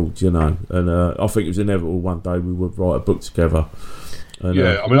that field, and I think it was inevitable one day we would write a book together. And,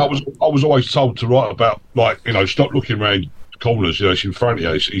 I mean, I was always told to write about, stop looking around corners. It's in front of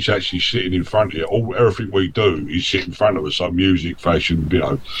you. He's actually sitting in front of you. Everything we do, he's sitting in front of us. So music, fashion,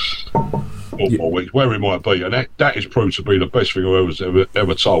 football, where it might be, and that is proved to be the best thing I was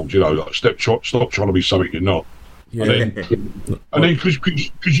ever told. Stop trying to be something you're not. Yeah. And then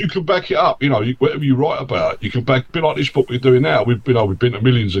because you can back it up, whatever you write about, you can back. A bit like this book we're doing now. We've been to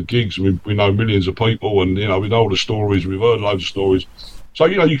millions of gigs, and we know millions of people, and we know the stories. We've heard loads of stories. So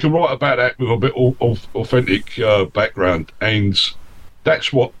you can write about that with a bit of authentic background, and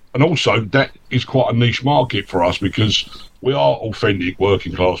that's what. And also that is quite a niche market for us, because we are authentic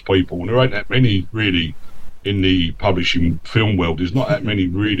working class people, and there ain't that many really in the publishing film world. There's not that many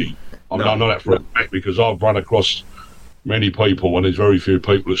really. I know that for a fact, because I've run across many people, and there's very few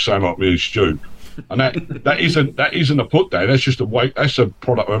people that sound like me and Stu. And that isn't a put down. That's just a way. That's a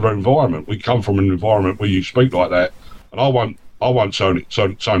product of our environment. We come from an environment where you speak like that, and I won't tone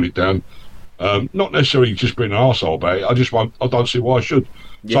it down. Not necessarily just being an arsehole about it. I don't see why I should.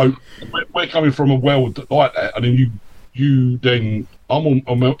 Yeah. So we're coming from a world like that, and then you then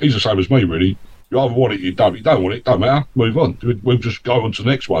he's the same as me really. You either want it, you don't. You don't want it, don't matter. Move on. We'll just go on to the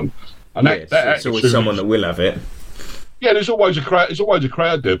next one. And it's always someone that will have it. Yeah, there's always a crowd. There's always a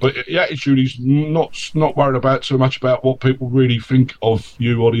crowd there, but the attitude is not worried about so much about what people really think of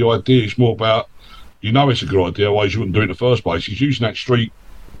you or the idea. It's more about it's a good idea, otherwise you wouldn't do it in the first place. He's using that street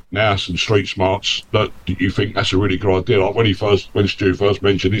nous and street smarts that you think that's a really good idea. Like when Stu first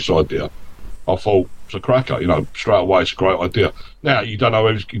mentioned this idea, I thought it's a cracker. Straight away it's a great idea. Now you don't know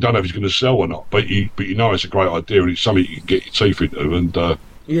if he's going to sell or not, but you know it's a great idea and it's something you can get your teeth into. And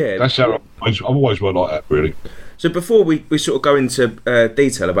that's how I've always worked like that, really. So before we sort of go into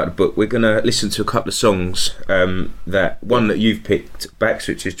detail about the book, we're going to listen to a couple of songs. One that you've picked, Bax,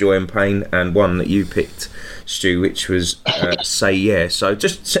 which is Joy and Pain, and one that you picked, Stu, which was Say Yeah. So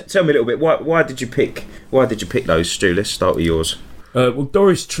just tell me a little bit. Why did you pick those, Stu? Let's start with yours. Well,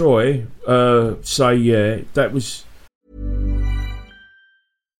 Doris Troy, Say Yeah. That was.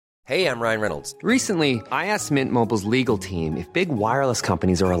 Hey, I'm Ryan Reynolds. Recently, I asked Mint Mobile's legal team if big wireless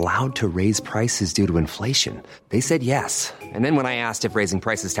companies are allowed to raise prices due to inflation. They said yes. And then when I asked if raising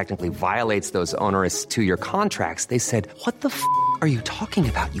prices technically violates those onerous 2-year contracts, they said, "What the f*** are you talking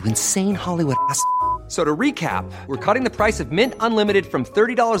about, you insane Hollywood ass?" So to recap, we're cutting the price of Mint Unlimited from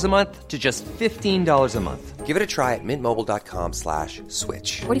 $30 a month to just $15 a month. Give it a try at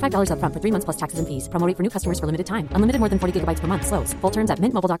mintmobile.com/switch. $45 up front for 3 months plus taxes and fees. Promo rate for new customers for limited time. Unlimited more than 40 gigabytes per month. Slows full terms at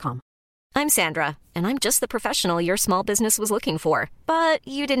mintmobile.com. I'm Sandra, and I'm just the professional your small business was looking for. But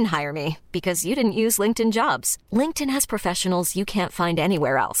you didn't hire me because you didn't use LinkedIn Jobs. LinkedIn has professionals you can't find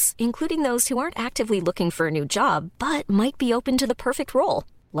anywhere else, including those who aren't actively looking for a new job, but might be open to the perfect role,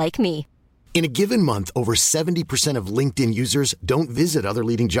 like me. In a given month, over 70% of LinkedIn users don't visit other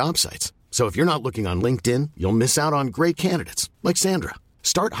leading job sites. So if you're not looking on LinkedIn, you'll miss out on great candidates like Sandra.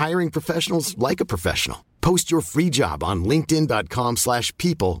 Start hiring professionals like a professional. Post your free job on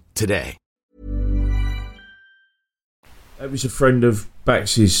linkedin.com/people today. It was a friend of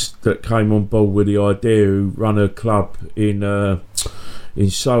Bax's that came on board with the idea, who run a club in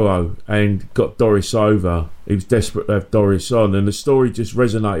Soho and got Doris over. He was desperate to have Doris on, and the story just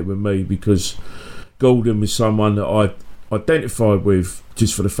resonated with me because Gordon was someone that I identified with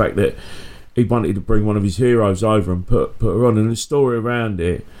just for the fact that he wanted to bring one of his heroes over and put her on, and the story around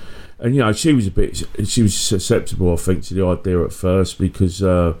it. And she was susceptible, I think, to the idea at first because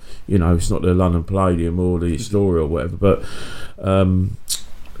it's not the London Palladium or the Astoria or whatever, but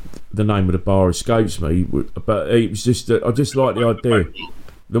the name of the bar escapes me. But it was just I just like the idea.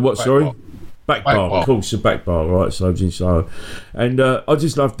 The what? Sorry, back bar. Of course, the back bar, right? So I was in Soho, and I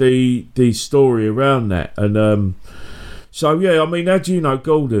just love the story around that. And so yeah, I mean, how do you know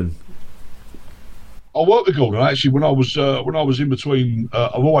Gordon? I worked with Gordon actually when I was in between.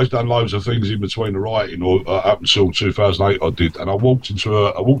 I've always done loads of things in between the writing, or up until 2008 I did, and I walked into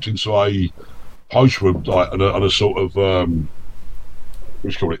a post room like on a sort of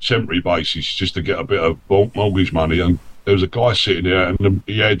what's called it temporary basis, just to get a bit of mortgage money, and there was a guy sitting there, and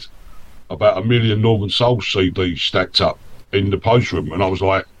he had about 1 million Northern Soul CDs stacked up in the post room, and I was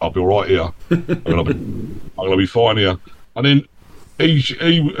like, I'll be all right here. I'm gonna be fine here, and then.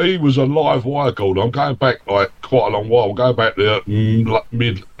 He was a live wire Gordon. I'm going back like quite a long while. I'm going back to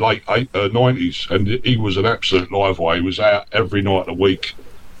late 90s, and he was an absolute live wire. He was out every night of the week,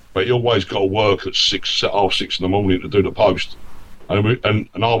 but he always got to work at 6:30 in the morning to do the post. And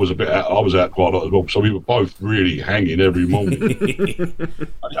I was I was out quite a lot as well. So we were both really hanging every morning. And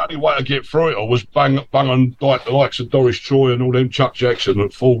the only way to get through it all was bang on like the likes of Doris Troy and all them, Chuck Jackson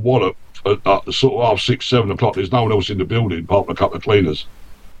at full wallop. At the sort of 6, 7 o'clock, there's no one else in the building apart from a couple of cleaners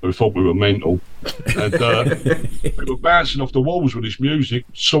who thought we were mental. And we were bouncing off the walls with this music,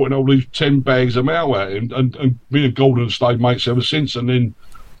 sorting all these 10 bags of mail out. And me and Gordon stayed mates ever since. And then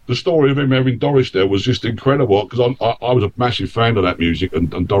the story of him having Doris there was just incredible because I was a massive fan of that music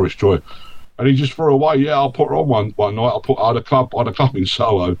and Doris Troy. And he just threw away, I'll put her on one night. I had a club in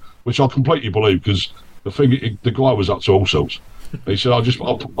Soho, which I completely believe because the guy was up to all sorts. He said, I'll just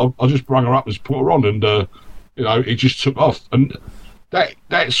bring her up and put her on, and it just took off, and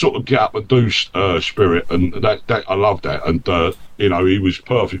that sort of get up and do spirit, and that I love that, and he was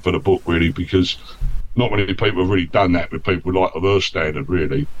perfect for the book really because not many people have really done that with people like of her standard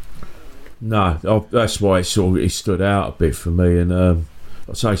really. No, that's why it stood out a bit for me, and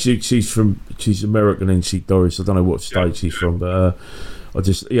say she's American and she's Doris. I don't know what state she's from, but I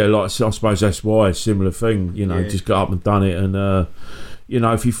suppose that's why a similar thing. Just got up and done it, and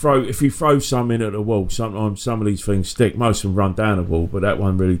if you throw some in at the wall, sometimes some of these things stick. Most of them run down the wall, but that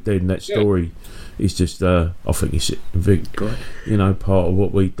one really did. And that story is just, I think it's part of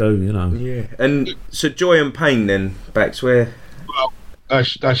what we do. Yeah, and so Joy and Pain then, Bax, where? Well,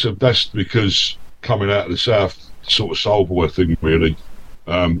 that's because coming out of the South, sort of soul boy thing, really.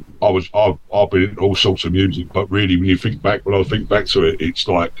 I've been in all sorts of music, but really, when I think back to it, it's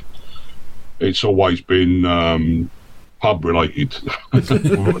like it's always been pub related.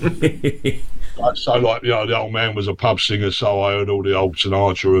 So, like, the old man was a pub singer, so I heard all the old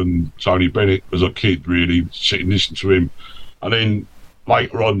Sinatra and Tony Bennett as a kid, really, sitting listening to him. And then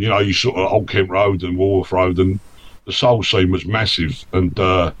later on, you sort of Old Kent Road and Walworth Road, and the soul scene was massive. And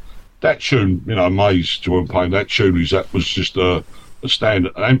that tune, Maze, Joy and Pain, that was just a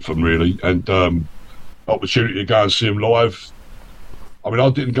standard anthem, really. And opportunity to go and see him live. I mean,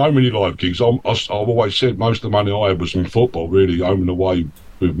 I didn't go many live gigs. I've always said most of the money I had was in football, really, home and away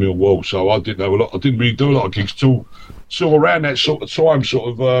with Millwall. So I didn't really do a lot of gigs till around that sort of time,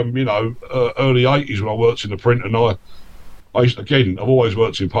 early 80s when I worked in the print. And I've always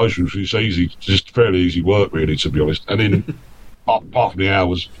worked in postal, which is easy, just fairly easy work, really, to be honest. And then apart from the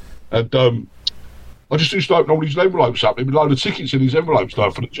hours, and I just used to open all these envelopes up. There'd be a load of tickets in these envelopes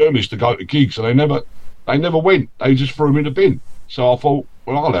for the journalists to go to gigs, and they never went. They just threw them in the bin. So I thought,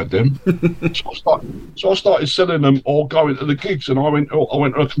 well, I'll have them. So I started selling them or going to the gigs, and I went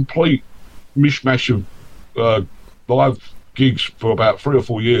to a complete mishmash of live gigs for about 3 or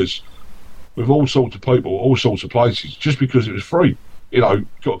 4 years with all sorts of people, all sorts of places, just because it was free. Got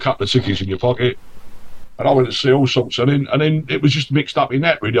a couple of tickets in your pocket, and I went to see all sorts. And then it was just mixed up in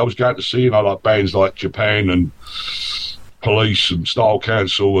that, really. I was going to see, like bands like Japan and Police and Style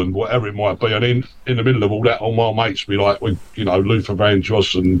Council and whatever it might be, and then in the middle of all that, all my mates be like, Luther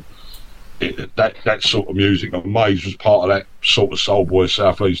Vandross and that sort of music. And Maze was part of that sort of soul boy,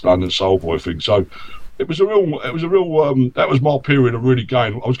 South East London soul boy thing. So it was a real. That was my period of really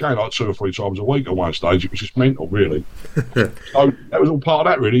going. I was going like 2 or 3 times a week at one stage. It was just mental, really. So that was all part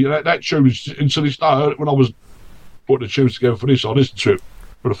of that, really. That tune was, until this day, when I was putting the tunes together for this, I listened to it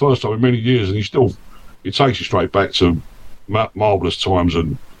for the first time in many years, and it takes you straight back to marvellous times,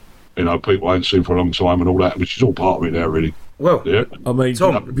 and people I ain't seen for a long time and all that, which is all part of it now, really. Well, yeah. I mean,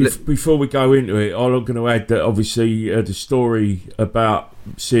 Tom, before we go into it, I'm going to add that obviously the story about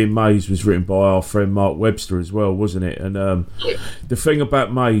seeing Maze was written by our friend Mark Webster as well, wasn't it? And the thing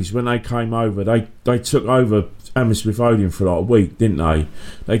about Maze, when they came over, they took over Hammersmith Odeon for like a week, didn't they?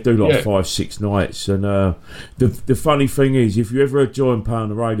 They do like 5-6 nights, and the funny thing is, if you ever heard Joy and Pain on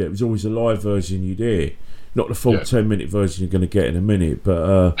the radio, it was always a live version you'd hear. Not the full 10-minute version you're going to get in a minute,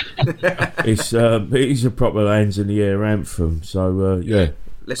 but it is a proper hands in the air anthem. So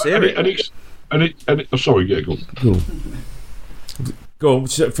let's hear it. Sorry, go on. Go on,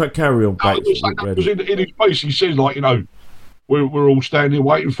 carry on. Back. Because in his piece he says, like, we're all standing here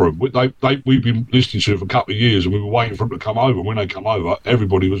waiting for him. We've been listening to him for a couple of years, and we were waiting for him to come over. And when they come over,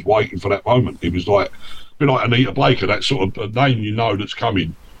 everybody was waiting for that moment. It was like a bit like Anita Baker, that sort of a name that's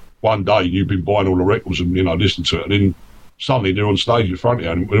coming. One day you've been buying all the records and listening to it, and then suddenly they're on stage in front of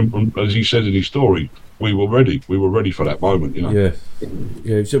you. And as he says in his story, we were ready. We were ready for that moment. Yeah.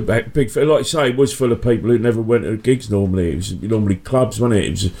 It's a big. Like you say, it was full of people who never went to gigs normally. It was normally clubs, wasn't it? It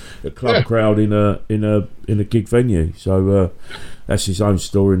was a club crowd in a gig venue. So that's his own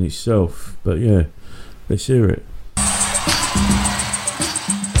story in itself. But yeah, let's hear it.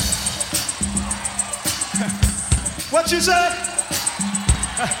 What you say?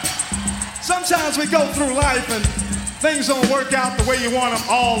 Sometimes we go through life and things don't work out the way you want them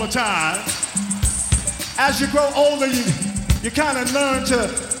all the time. As you grow older, you kind of learn to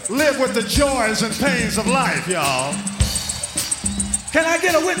live with the joys and pains of life, y'all. Can I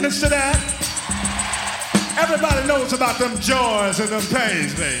get a witness to that? Everybody knows about them joys and them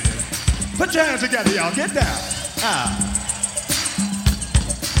pains, baby. Put your hands together, y'all. Get down.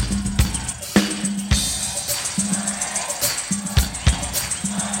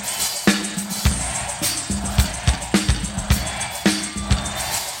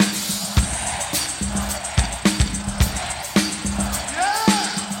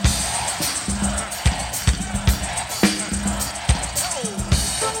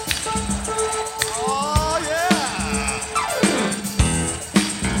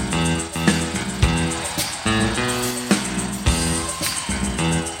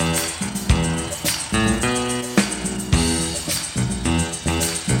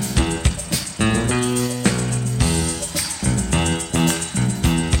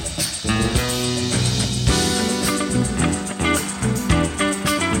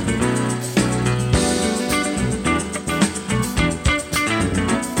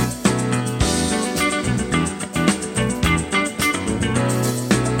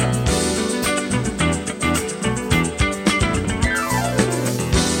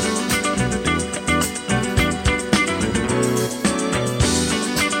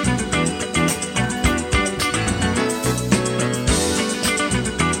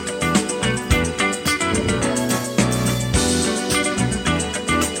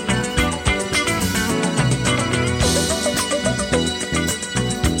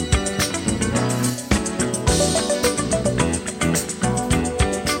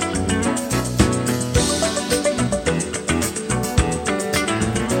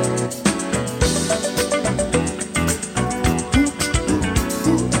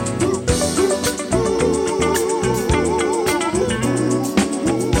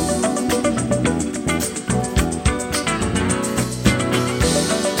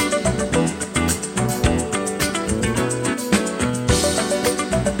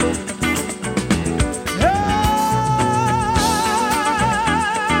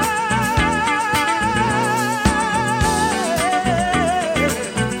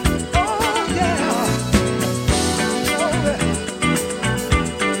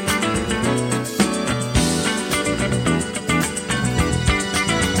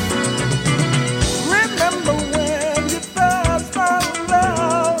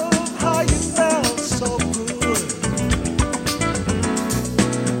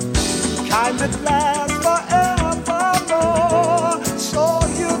 kind that lasts forevermore. So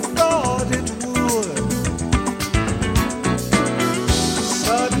you thought it would.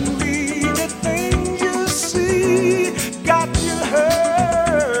 Suddenly the things you see got you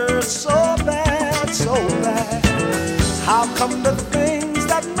hurt so bad, so bad. How come the things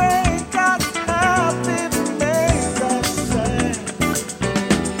that make us happy make us sad?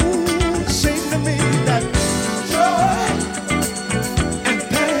 Ooh, seem to me that joy and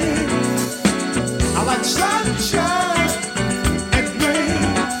pain are like sunshine and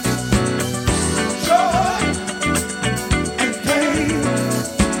rain. Joy and pain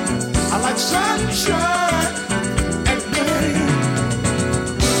are like sunshine and rain.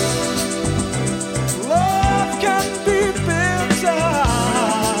 Love can be bitter.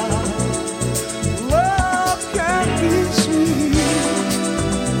 Love can be sweet.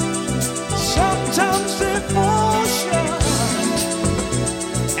 Sometimes devotion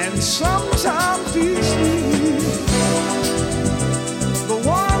and sometimes deceit. The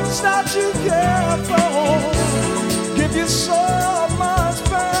ones that you care for give you so much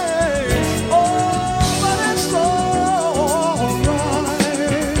pain. Oh, but it's alright.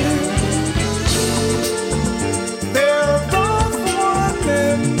 They're both one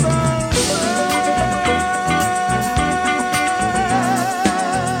and the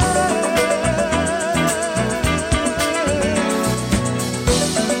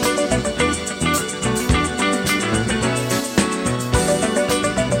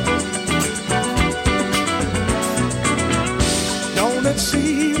Don't it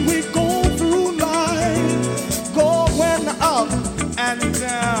seem we go through life going up and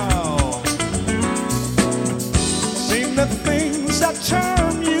down? Seem the things that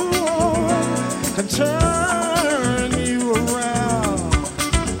turn you on can turn you around.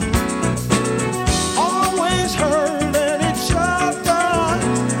 Always hurting each other.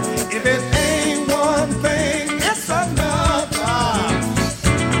 If it ain't one thing, it's another.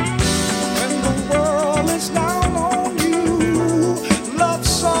 When the world is down on you, love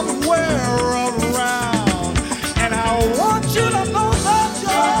somewhere around. And I want you to know that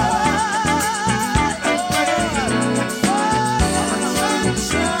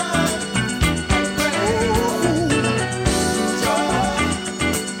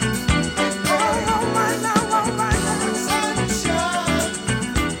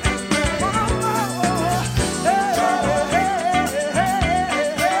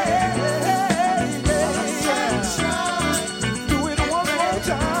do it one more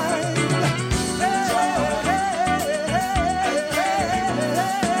time.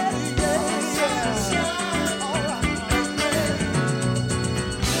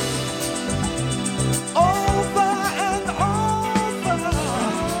 Over and over,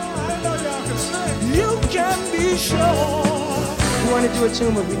 I know y'all can sing. You can be sure. You want to do a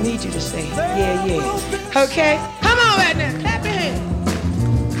tune, but we need you to say, yeah, yeah. Okay? Come on right now. Clap your hands.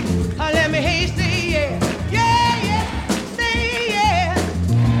 Let me hear you say, yeah. Yeah, yeah. Say, yeah.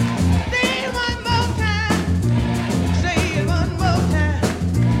 Say it one more time. Say it one more time.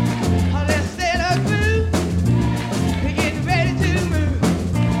 Let's set a groove. We're getting ready to move.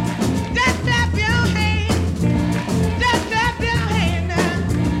 Just clap your hands. Just clap your hands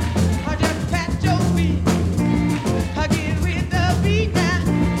now. Just pat your feet. Get with the beat now.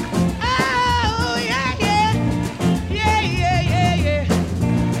 Oh, yeah, yeah. Yeah, yeah, yeah, yeah.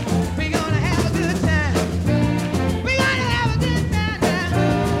 We're gonna have a good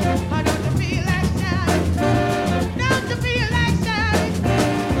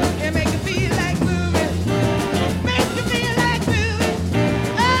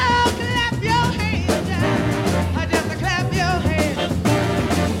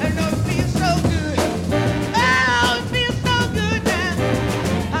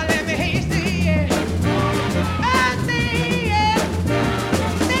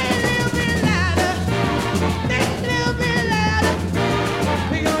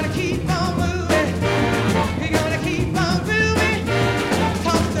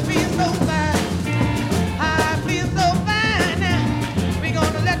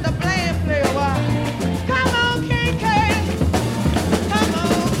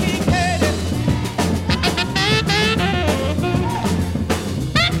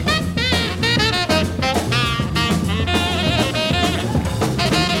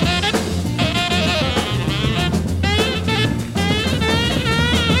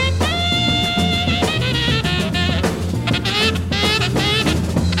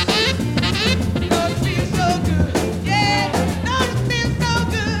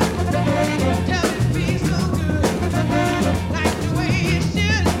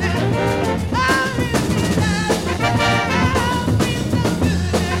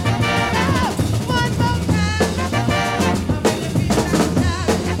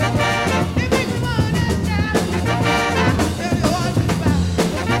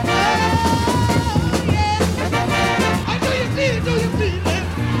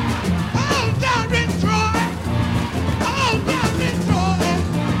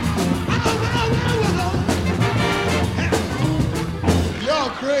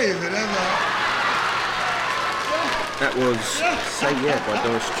was Say Yeah by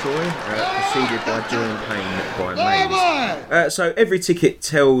Doris Troy, preceded by Joy and Pain by Maze. So every ticket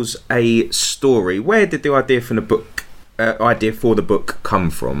tells a story. Where did the idea for the book come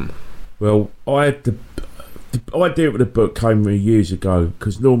from? Well, I had the idea for the book came me years ago,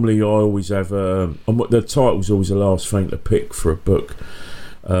 because normally I always have the title's always the last thing to pick for a book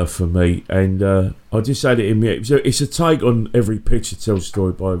for me, and I just had it in me. It's a take on Every Picture Tells a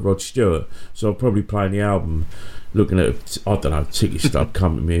Story by Rod Stewart, so I'll probably play the album looking at, I don't know, ticket stub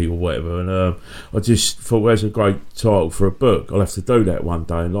come to me or whatever, and I just thought, there's a great title for a book. I'll have to do that one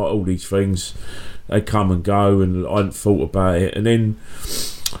day. And like all these things, they come and go, and I hadn't thought about it. And then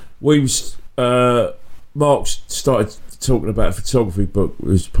Mark started talking about a photography book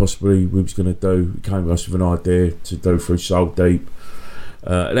was possibly we was going to do. He came to us with an idea to do through Soul Deep.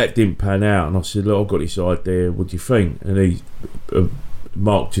 That didn't pan out, and I said, look, I've got this idea, what do you think? And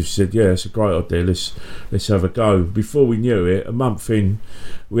Mark just said, yeah, it's a great idea, let's have a go. Before we knew it, a month in,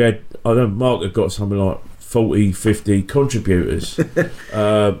 Mark had got something like 40, 50 contributors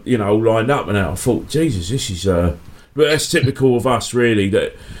all lined up, and I thought, Jesus, this is but that's typical of us, really,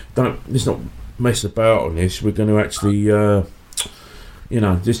 that let's not mess about on this. We're going to actually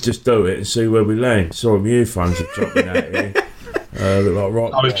just do it and see where we land. Sorry, my earphones are dropping out here. Look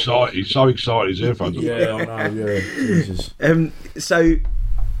like rock. So excited, his earphones. Yeah, I know. Yeah, Jesus. So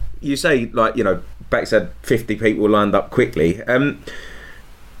you say, Beck's had 50 people lined up quickly.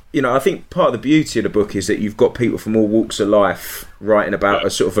 I think part of the beauty of the book is that you've got people from all walks of life writing about a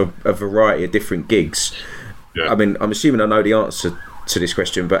sort of a variety of different gigs. Yeah. I mean, I'm assuming I know the answer to this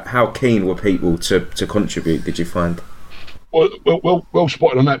question, but how keen were people to contribute, did you find? Well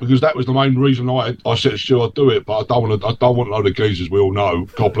spotted on that, because that was the main reason I said, sure, I'll do it, but I don't want a load of geezers we all know,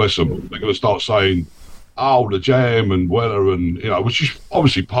 God bless them. They're going to start saying, oh, the Jam and Weller, and which is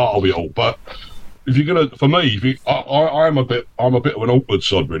obviously part of it all. But if you're gonna, for me, I'm a bit of an awkward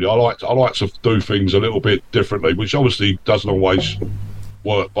sod, really. I like to do things a little bit differently, which obviously doesn't always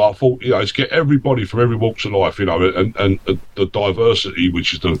work. But I thought, it's get everybody from every walks of life, and the diversity,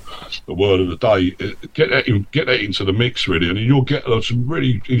 which is the word of the day. Get that into the mix, really, and you'll get some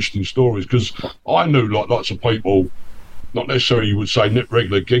really interesting stories. Because I knew lots of people, not necessarily you would say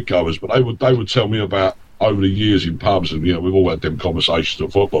regular gig goers, but they would tell me about over the years in pubs, and we've all had them conversations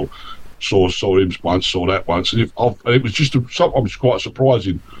at football. Saw him once, saw that once, and it was just sometimes quite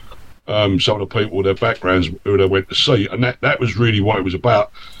surprising. Some of the people with their backgrounds who they went to see, and that was really what it was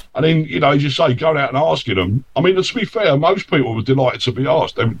about. And then, as you say, going out and asking them. I mean, to be fair, most people were delighted to be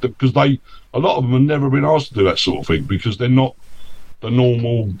asked, because a lot of them have never been asked to do that sort of thing, because they're not the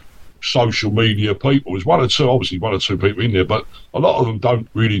normal social media people. There's one or two people in there, but a lot of them don't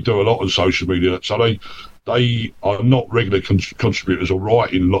really do a lot on social media, so they are not regular contributors or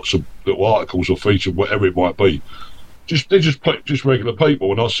writing lots of little articles or features, whatever it might be. They're just regular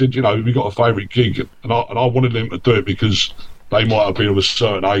people. And I said, we got a favourite gig, and I wanted them to do it because they might have been of a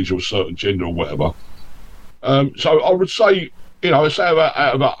certain age or a certain gender or whatever. So I would say, out of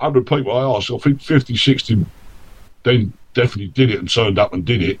about 100 people I asked, I think 50, 60 then definitely did it and turned up and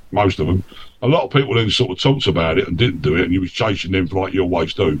did it, most of them. A lot of people then sort of talked about it and didn't do it, and you was chasing them for like you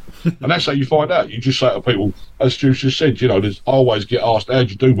always do. And that's how you find out. You just say to people, as Stu just said, I always get asked, how do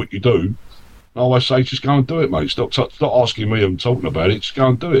you do what you do? I always say, just go and do it, mate. Stop asking me and talking about it. Just go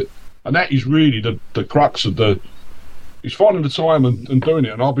and do it. And that is really the crux of it's finding the time and doing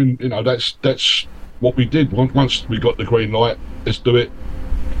it. And I've been, that's what we did. Once we got the green light, let's do it.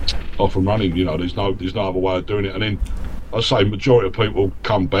 Off and running. There's no other way of doing it. And then I say, majority of people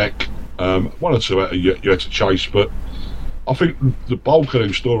come back. One or two you had to chase, but I think the bulk of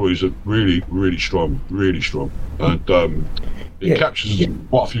them stories are really, really strong, and it captures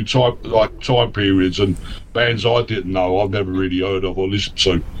quite a few time periods and bands I didn't know, I've never really heard of or listened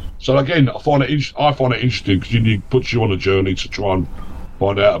to. So again, I find it interesting, because it puts you on a journey to try and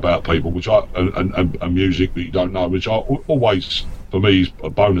find out about people, which and music that you don't know, which always for me is a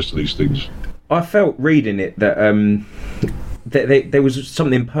bonus to these things. I felt reading it that there was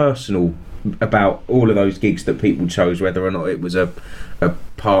something personal about all of those gigs that people chose, whether or not it was a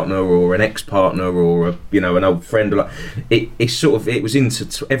partner or an ex-partner or an old friend. Or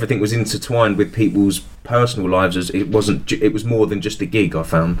everything was intertwined with people's personal lives. As it was more than just a gig. I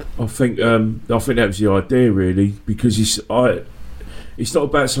found. I think that was the idea, really, because it's not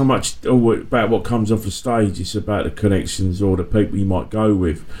about so much about what comes off the stage. It's about the connections or the people you might go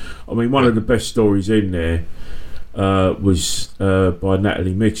with. I mean, one of the best stories in there was by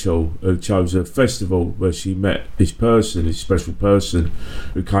Natalie Mitchell, who chose a festival where she met this special person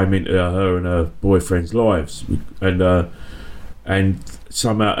who came into her and her boyfriend's lives, and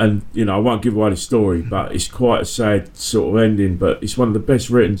somehow, and I won't give away the story, but it's quite a sad sort of ending. But it's one of the best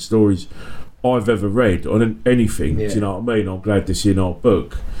written stories I've ever read on anything. Yeah. Do you know what I mean? I'm glad this in our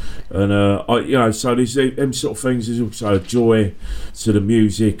book. And so there's them sort of things. There's also a joy to the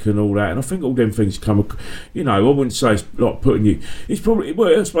music and all that. And I think all them things come. I wouldn't say it's like putting you. It's probably,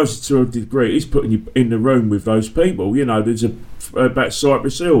 well, I suppose to a degree, it's putting you in the room with those people. There's about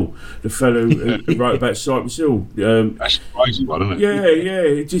Cypress Hill, the fellow who wrote about Cypress Hill. That's a crazy one, isn't it?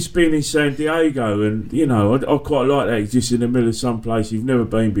 Yeah. Just being in San Diego, and I quite like that. It's just in the middle of some place you've never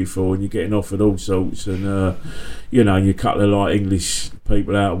been before, and you're getting offered all sorts, and and you couple of like English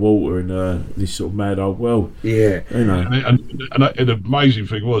people out of water in this sort of mad old world. Yeah, And the amazing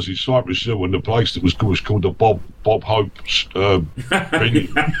thing was, in Cypress Hill, and the place that was called the Bob Hope's venue.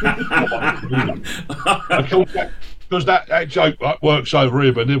 Because that joke works over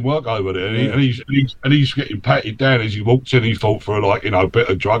here, but didn't work over there, and he's getting patted down as he walked in. He thought for a bit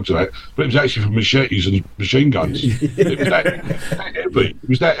of drugs and that, but it was actually for machetes and machine guns. It was that heavy. It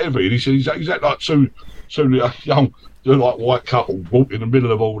was that heavy, and he said he's like two young, like white couple walked in the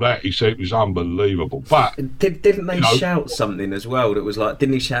middle of all that. He said it was unbelievable. But didn't they shout something as well? That was like,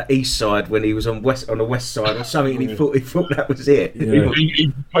 didn't he shout East Side when he was on the West Side or something? And he thought that was it. Yeah.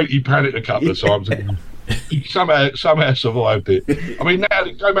 He panicked a couple of times. He somehow survived it. I mean,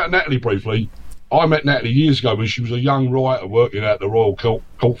 Natalie, going back to Natalie briefly, I met Natalie years ago when she was a young writer working at the Royal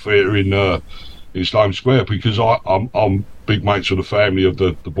Court Theatre in Sloane Square, because I'm big mates with the family of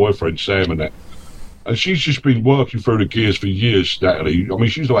the boyfriend Sam and that. And she's just been working through the gears for years, Natalie. I mean,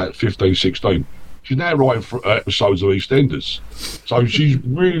 she's about 15, 16. She's now writing for episodes of EastEnders. So she's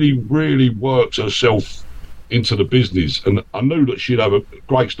really, really worked herself into the business. And I knew that she'd have a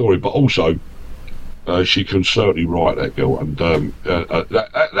great story, but also she can certainly write, that girl. And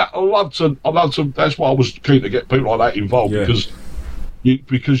I love to. That's why I was keen to get people like that involved,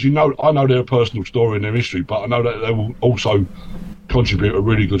 because I know their personal story and their history, but I know that they will also contribute a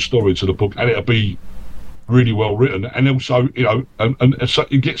really good story to the book, and it'll be really well written, and also and so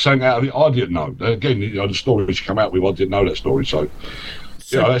you get something out of it I didn't know. Again, the story she come out with, I didn't know that story, so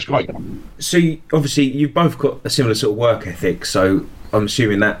that's great. So obviously you've both got a similar sort of work ethic, so I'm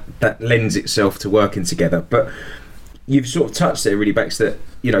assuming that lends itself to working together. But you've sort of touched there really, Bex, that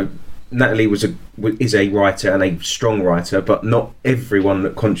Natalie is a writer and a strong writer, but not everyone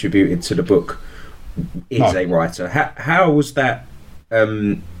that contributed to the book is a writer. How was that?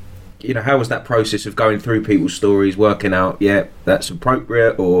 How was that process of going through people's stories, working out, that's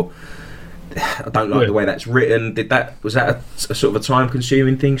appropriate, or I don't like the way that's written? Was that a sort of a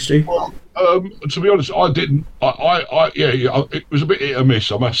time-consuming thing, Stu? Well, to be honest, I didn't. It was a bit hit or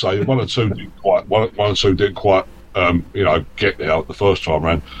miss, I must say. One or two didn't quite get there the first time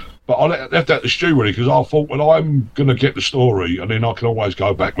round. But I left that to Stu, really, because I thought, well, I'm going to get the story, and then I can always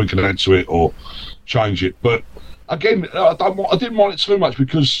go back, we can add to it or change it. But again, I didn't mind it too much,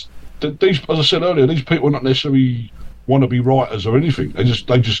 because these, as I said earlier, these people are not necessarily want to be writers or anything. They're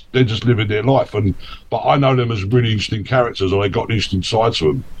just living their life. But I know them as really interesting characters, or they got an interesting side to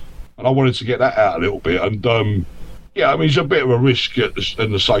them, and I wanted to get that out a little bit. And I mean, it's a bit of a risk, and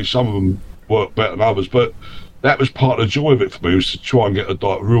to say some of them work better than others, but that was part of the joy of it for me, was to try and get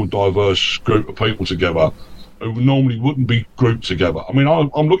a real diverse group of people together who normally wouldn't be grouped together. I mean,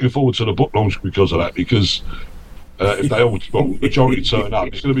 I'm looking forward to the book launch because of that, because if they all majority turn up,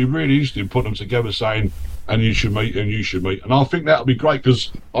 it's going to be really interesting putting them together, saying, and you should meet, and you should meet. And I think that'll be great,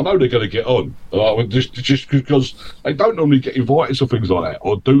 because I know they're going to get on, just because they don't normally get invited to things like that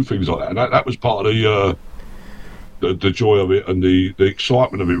or do things like that. And that was part of the joy of it, and the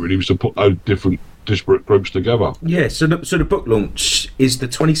excitement of it, really, was to put those different disparate groups together. Yeah, so the book launch is the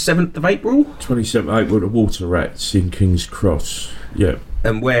 27th of April? 27th of April at Water Rats in King's Cross, yeah.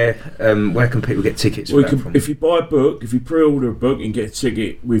 And where can people get tickets for that from? If you buy a book, if you pre-order a book, you can get a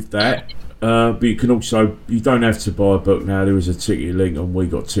ticket with that. But you can also, you don't have to buy a book now. There is a ticket link on We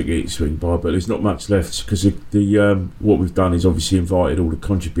Got Tickets, so you can buy, but there's not much left, because what we've done is obviously invited all the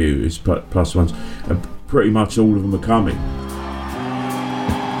contributors, plus ones, and pretty much all of them are coming.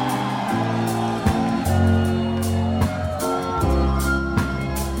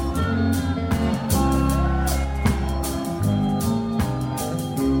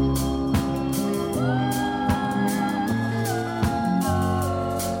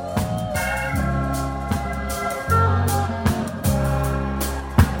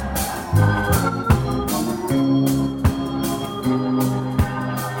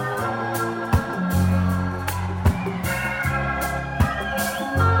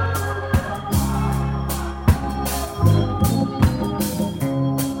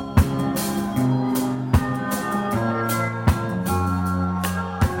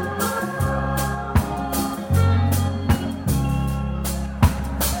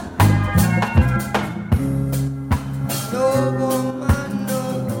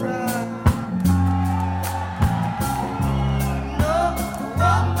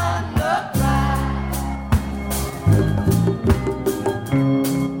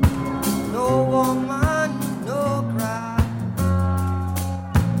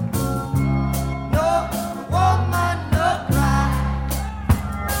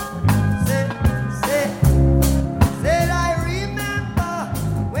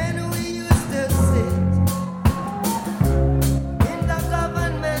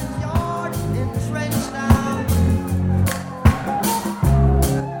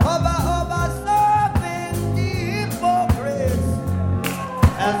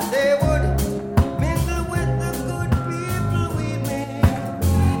 as they would mingle with the good people we meet.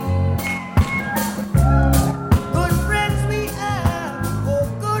 Good friends we have, oh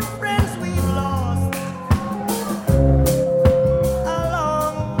good friends we've lost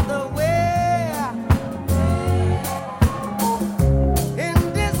along the way. In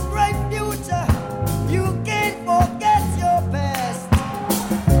this bright future, you can't forget your past.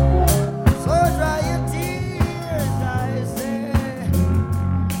 So dry your tears, I say,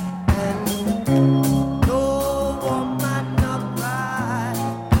 and no woman no cry,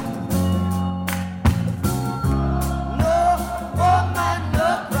 no woman no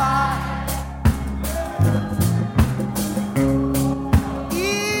cry. Ee,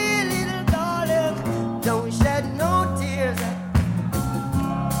 little darling, don't shed no tears.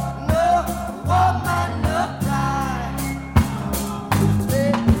 No woman no cry.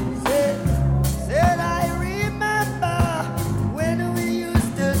 Said I remember when we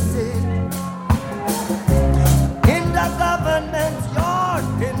used to sit in the government yard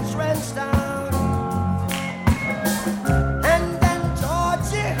in Trenchtown, and then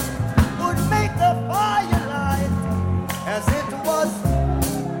Georgie would make the firelight as it was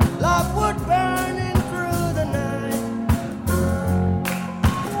logwood burning through the night.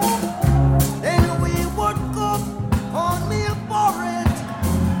 Then we would cook cornmeal porridge,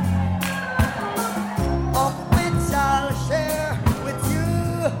 of which I'll share with you.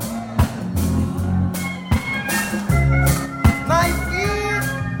 My feet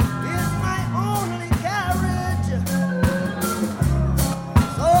is my only carriage,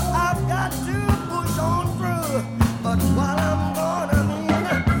 so I've got to push on through. But while I'm gone, I mean,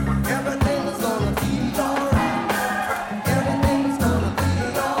 everything's gonna be alright. Everything's gonna be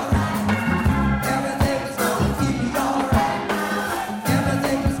alright. Everything's gonna be alright.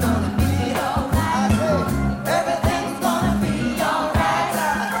 Everything's gonna be alright. I say, everything's gonna be alright.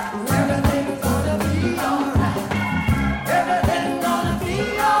 Everything's gonna be alright. Everything's gonna be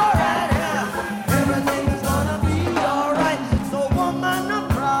alright. Yeah. Everything's gonna be alright. So woman, no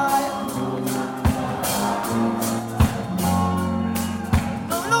cry.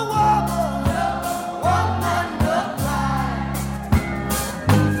 No woman, no cry.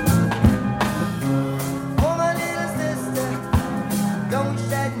 Oh, my little sister, don't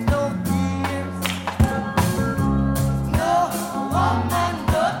shed no tears. No woman,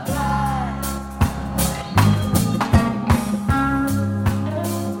 no cry.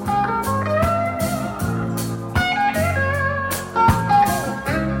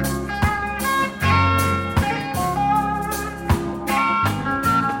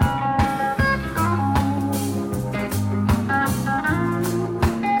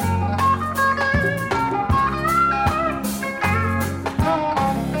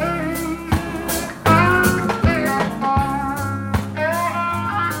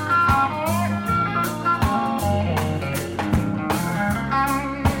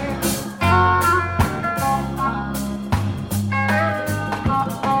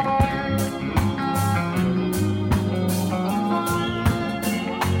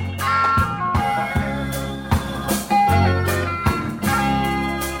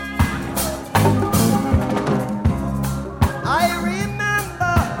 I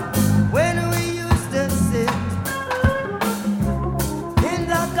remember when we used to sit in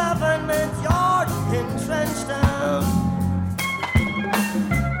the government yard in Trenchtown,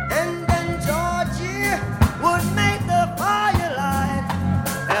 and then Georgie would make the firelight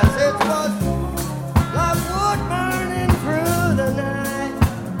as it was like wood burning through the night.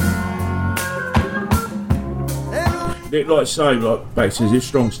 Like I say, like Bex says, they're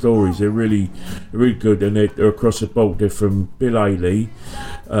strong stories. They're really good, and they're across the board. They're from Bill Haley,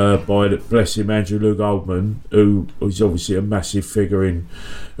 by the, bless him, Andrew Lou Goldman, who is obviously a massive figure in,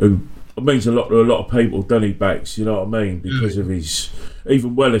 who means a lot to a lot of people, doesn't he, Bex? You know what I mean? Because of his.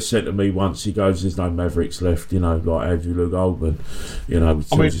 Even Weller said to me once, he goes, "There's no Mavericks left," you know, like Andrew Lou Goldman. You know, he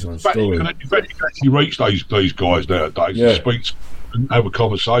tells his own story. You can actually reach these guys nowadays. Yeah. Speak and have a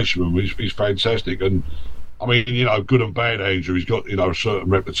conversation with him. He's fantastic. And I mean, you know, good and bad Andrew. He's got, you know, a certain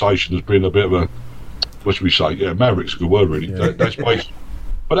reputation as being a bit of a, what should we say? Yeah, Maverick's a good word, really. Yeah. That's basically.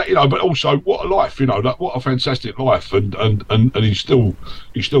 But you know, but also what a life, you know, what a fantastic life, and he's still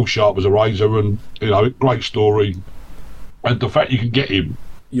sharp as a razor, and you know, great story, and the fact you can get him,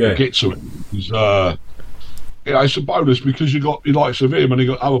 get to him, is you know, it's a bonus because you got the likes of him, and you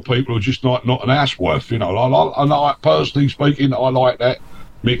got other people who are just not an housewife, you know. I personally speaking, I like that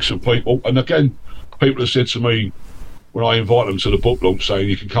mix of people, and again, people have said to me, when I invite them to the book launch, saying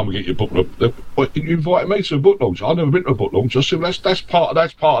you can come and get your book launch. But you invited me to a book launch. I've never been to a book launch. I said, well, that's part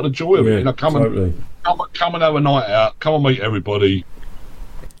of the joy of it. You know, come and have a night out. Come and meet everybody.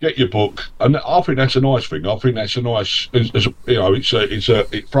 get your book, and I think that's a nice thing. I think that's a nice,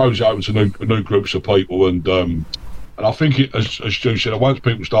 it throws you open to new groups of people, and I think as Stu said, once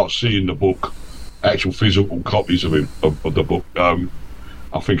people start seeing the book, actual physical copies of the book,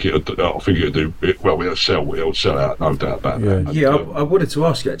 I think it'll do it, well. It'll sell out, no doubt about that. Yeah, I wanted to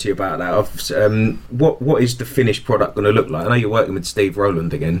ask you actually about that. What is the finished product going to look like? I know you're working with Steve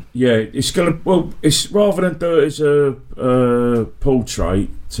Rowland again. Yeah, it's it's rather than do it as a portrait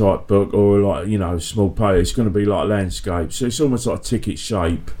type book or like small page, it's going to be like landscape. So it's almost like a ticket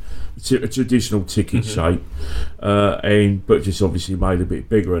shape. A traditional ticket shape, but just obviously made a bit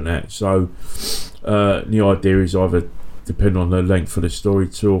bigger than that. So the idea is either, depending on the length of the story,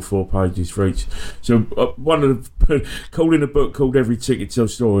 2 or 4 pages for each. So one of the calling a book called Every Ticket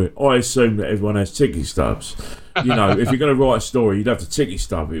Tells Story, I assume that everyone has ticket stubs. If you're going to write a story, you'd have to ticket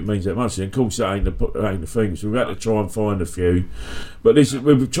stub. It means that much. And of course, that ain't the thing. So we've had to try and find a few. But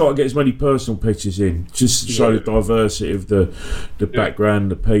we've tried to get as many personal pictures in, just to show the diversity of the background,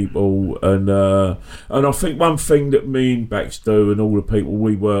 the people, and I think one thing that me and Bax do, and all the people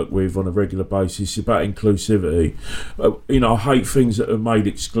we work with on a regular basis, is about inclusivity. I hate things that are made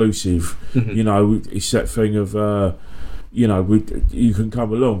exclusive. It's that thing of. You can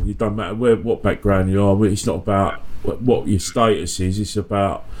come along. It don't matter what background you are. It's not about what your status is. It's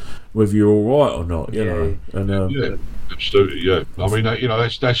about whether you're all right or not. You know. And yeah, absolutely. Yeah. I mean,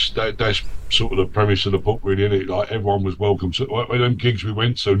 that's sort of the premise of the book, really, isn't it? Like everyone was welcome to them gigs we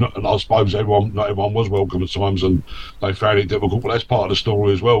went to. And I suppose not everyone was welcome at times, and they found it difficult. But that's part of the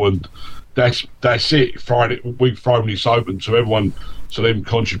story as well. And that's it. We've thrown this open to everyone to then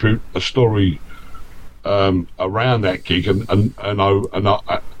contribute a story. Around that gig, and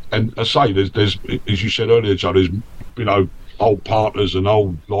I say there's as you said earlier, Joe, there's old partners and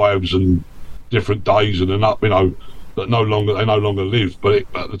old lives and different days and that they no longer live, but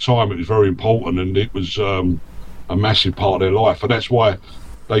at the time it was very important, and it was a massive part of their life, and that's why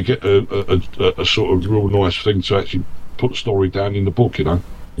they get a sort of real nice thing to actually put the story down in the book.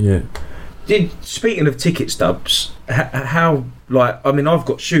 Yeah. Speaking of ticket stubs, how I've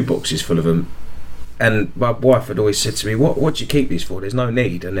got shoeboxes full of them. And my wife had always said to me, what do you keep these for? There's no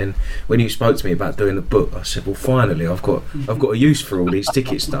need. And then when you spoke to me about doing the book, I said, well, finally, I've got a use for all these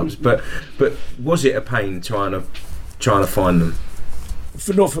ticket stubs. But was it a pain trying to find them?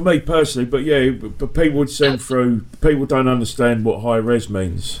 Not for me personally, but yeah, but people would send through. People don't understand what high res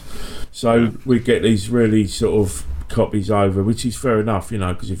means, so we get these really sort of copies over, which is fair enough,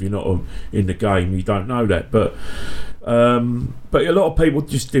 because if you're not in the game, you don't know that. But a lot of people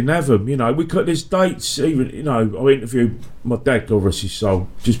just didn't have them. We cut there's dates. Even I interviewed my dad, God rest his soul,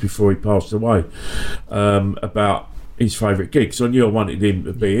 just before he passed away, about his favourite gig. So I knew I wanted him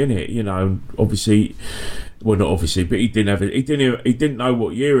to be in it. And obviously. Well, not obviously, but he didn't have it. He didn't know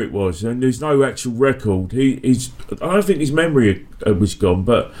what year it was, and there's no actual record. I don't think his memory was gone,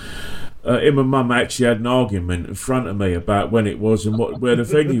 but him and Mum actually had an argument in front of me about when it was and where the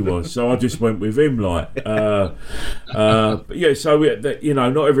venue was. So I just went with him, but yeah. So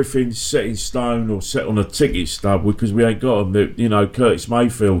not everything's set in stone or set on a ticket stub because we ain't got them. Curtis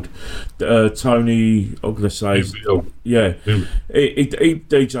Mayfield, Tony, I'm gonna say, yeah, he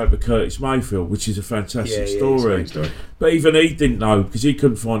DJ'd for Curtis Mayfield, which is a fantastic story. But even he didn't know because he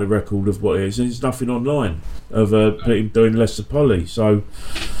couldn't find a record of what it is, and there's nothing online of him doing Lester Polly. So.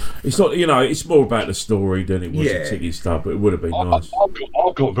 It's not, it's more about the story than it was a ticket stub, but it would have been nice.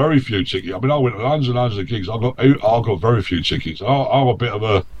 I've got very few tickets. I mean, I went to hundreds and hundreds of gigs. I've got very few tickets. I'm a bit of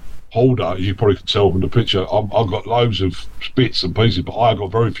a holder, as you probably can tell from the picture. I've got loads of bits and pieces, but I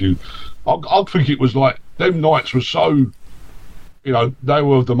got very few. I think it was like, them nights were so, they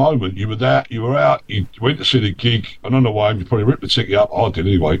were of the moment. You were out, you went to see the gig, and on the way, you probably ripped the ticket up. I did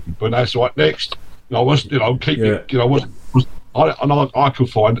anyway, but that's like next. I wasn't, I could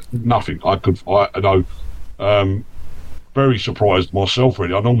find nothing. Very surprised myself,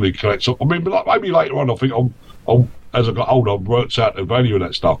 really. I normally collect stuff. I mean, but maybe later on, I think as I got older, I worked out the value of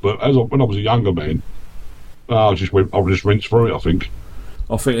that stuff. But when I was a younger man, I just rinsed through it, I think.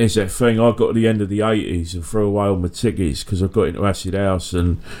 I think there's that thing. I got to the end of the 80s and threw away all my tickets because I got into Acid House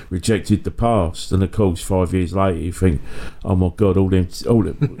and rejected the past. And of course, 5 years later, you think, oh my God, all them,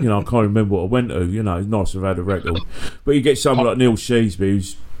 I can't remember what I went to. It's nice to have had a record. But you get someone like Neil Sheasby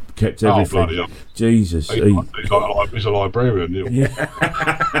who's kept everything. Oh, Jesus. He's a librarian, Neil. Yeah.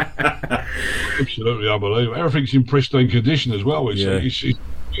 Absolutely unbelievable. Everything's in pristine condition as well.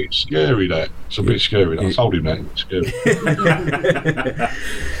 It's scary, that. It's a bit scary. I told him that. It's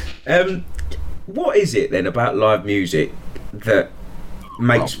scary. What is it then about live music that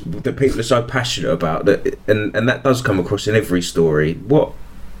makes that people are so passionate about that, and that does come across in every story? What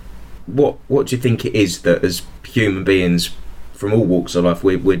what do you think it is that as human beings from all walks of life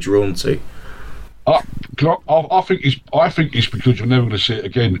we're drawn to? I think it's because you're never going to see it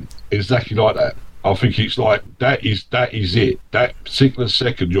again exactly like that. I think it's like that is it. That particular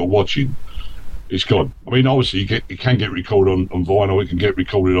second you're watching, it's gone. I mean, obviously it can get recorded on vinyl, it can get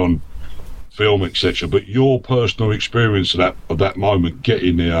recorded on film, etc. But your personal experience of that moment,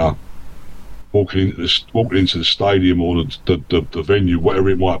 getting there, walking into the stadium or the venue, whatever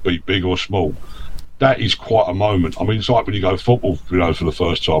it might be, big or small, that is quite a moment. I mean, it's like when you go football, for the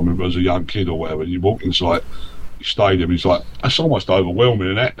first time as a young kid or whatever, and you walk inside the stadium, it's like, that's almost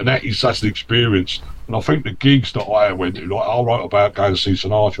overwhelming, and that is such an experience. And I think the gigs that I went to, like I wrote about going to see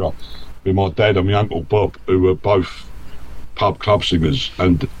Sinatra with my dad and my uncle Bob, who were both pub club singers,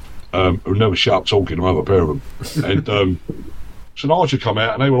 and who never shut up talking, I'm a pair of them. And Sinatra come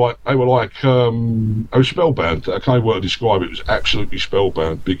out, and they were like they were spellbound. I can't even word to describe it. It was absolutely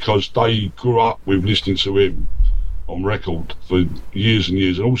spellbound, because they grew up with listening to him on record for years and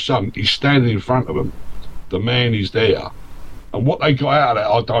years, and all of a sudden he's standing in front of them. The man is there, and what they got out of that,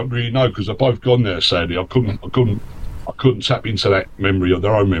 I don't really know, because they've both gone there. Sadly, I couldn't tap into that memory of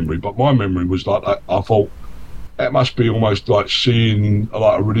their own memory, but my memory was like that. I thought that must be almost like seeing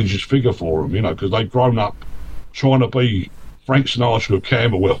like a religious figure for them, because they've grown up trying to be Frank Sinatra of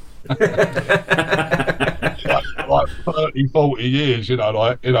Camberwell. like 30, 40 years,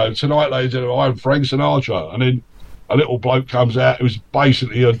 tonight, ladies and gentlemen, I'm Frank Sinatra. And then a little bloke comes out who's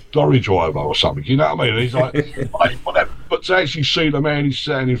basically a lorry driver or something, you know what I mean? And he's like, whatever. But to actually see the man he's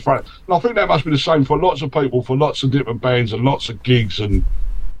standing in front, and I think that must be the same for lots of people, for lots of different bands and lots of gigs and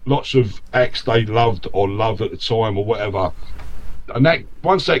lots of acts they loved or loved at the time or whatever. And that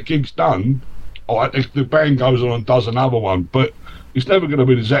once that gig's done, the band goes on and does another one, but it's never going to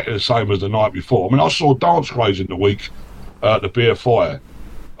be exactly the same as the night before. I mean, I saw Dance Craze in the week at the Beer Fire,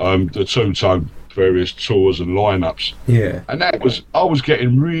 the two-tone various tours and lineups. Yeah. And I was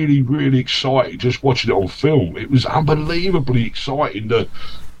getting really, really excited just watching it on film. It was unbelievably exciting. The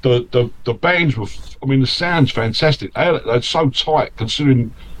bands were, the sound's fantastic. They're so tight,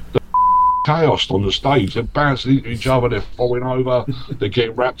 considering the chaos on the stage. They're bouncing into each other, they're falling over, they're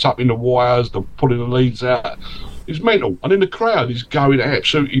getting wrapped up in the wires, they're pulling the leads out. It's mental. And then the crowd is going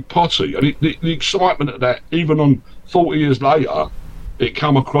absolutely potty. And the excitement of that, even on 40 years later, it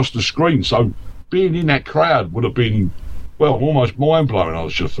come across the screen. So being in that crowd would have been, well, almost mind-blowing, I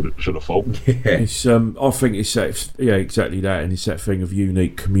should have thought. Yeah. It's, I think it's that, exactly that, and it's that thing of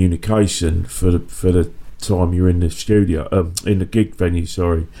unique communication for the time you're in the studio, in the gig venue,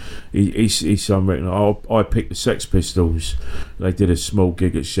 sorry. It's unwritten. I picked the Sex Pistols. They did a small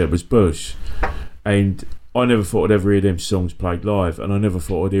gig at Shepherd's Bush, and I never thought I'd ever hear them songs played live, and I never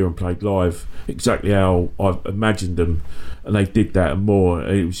thought I'd hear them played live exactly how I imagined them, and they did that and more.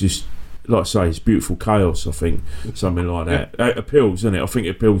 It was just, like I say, it's beautiful chaos, I think, something like that. It appeals, doesn't it? I think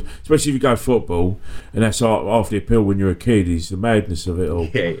it appeals, especially if you go football, and that's half the appeal when you're a kid, is the madness of it all.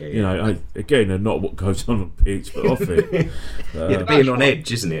 Yeah. Again, and not what goes on the pitch, but off it. The being on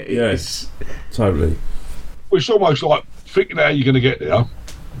edge, isn't it? Yes, totally. Well, it's almost like thinking how you're going to get there,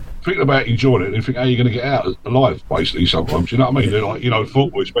 thinking about enjoying it, and thinking how you're going to get out alive, basically, sometimes. You know what I mean? They're like,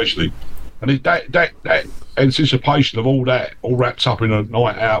 football especially. And that anticipation of all that, all wrapped up in a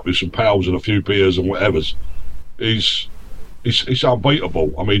night out with some pals and a few beers and whatever's, it's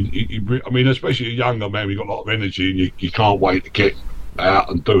unbeatable. I mean, especially a younger man, you've got a lot of energy and you can't wait to get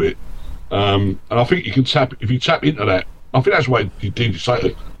out and do it. And I think you can if you tap into that. I think that's why you did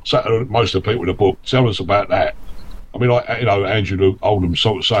say to most of the people in the book, tell us about that. I mean, like, Andrew Oldham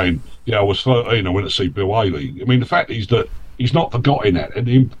sort of saying, I was 13, I went to see Bill Haley. I mean, the fact is that he's not forgotten that, and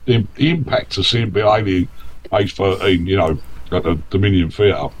the impact of seeing Bill Haley age 13, at the Dominion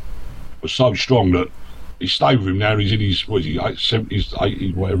Theatre was so strong that he stayed with him now. He's in his 70s,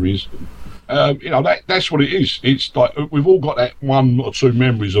 80s, whatever he is. That's what it is. It's like we've all got that one or two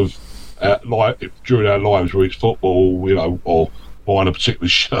memories of during our lives, where it's football, or buying a particular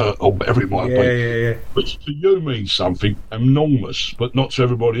shirt or whatever it might be. Yeah. Which to you means something enormous, but not to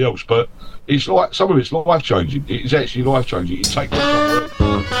everybody else. But it's like, some of it's life changing. It's actually life changing. You take that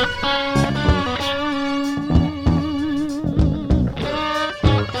somewhere.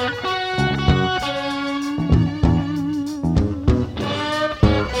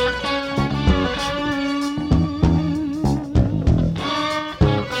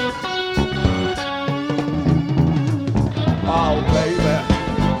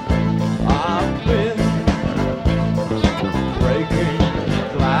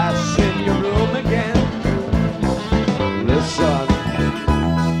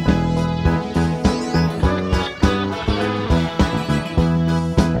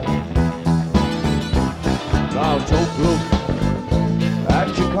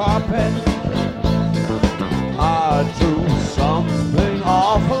 carpet. I drew something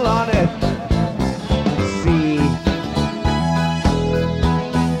awful on it. See,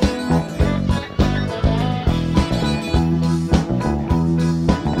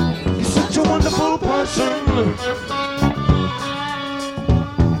 you're such a wonderful person,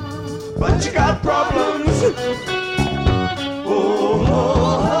 but you got problems. Oh, oh,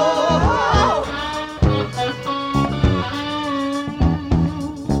 oh, oh.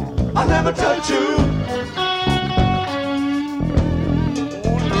 I'll never touch you.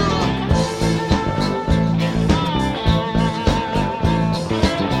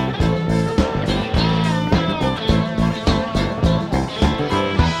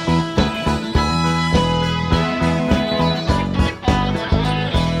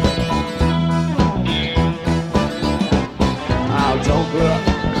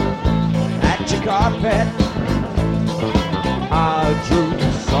 Carpet. I drew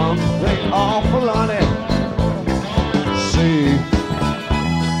something awful on it. See,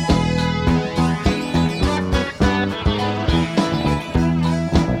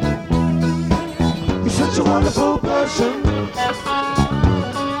 you're such a wonderful person,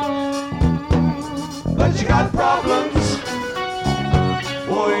 but you got problems.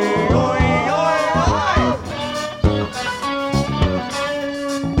 Oi, oi, oi, oi.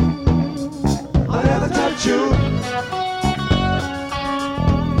 You.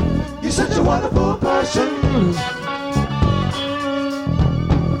 You're such a wonderful person,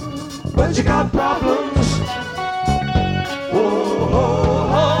 but you got problems. Oh, oh,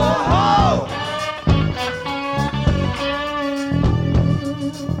 oh, oh.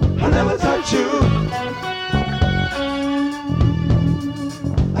 I never touch you.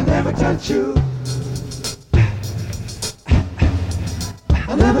 I never touch you.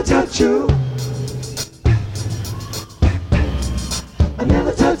 I never touch you. I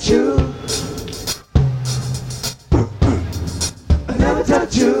never touch you. I never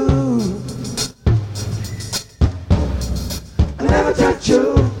touch you. I never touch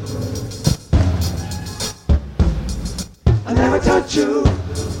you. I never touch you.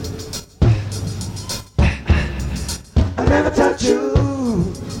 I never touch you.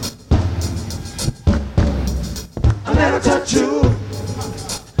 I never touch you.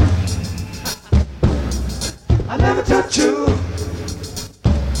 I never touch you.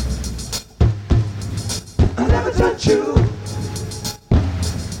 I never touch you.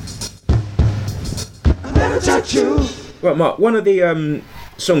 I never touch you. Right, Mark, one of the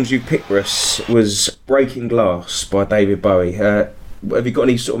songs you picked for us was Breaking Glass by David Bowie. Have you got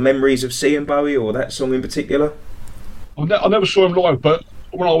any sort of memories of seeing Bowie or that song in particular? I never saw him live, but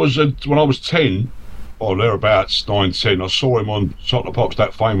when I was 10 or thereabouts, 9, 10, I saw him on Top of the Pops,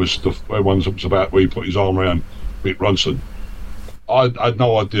 that famous stuff everyone talks about where he put his arm around Mick Ronson. I had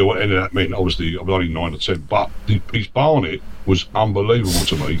no idea what any of that meant. Obviously, I was only 9 or 10, but his barnet was unbelievable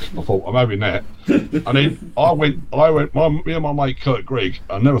to me. I thought, I'm having that. And then me and my mate Kurt Gregg,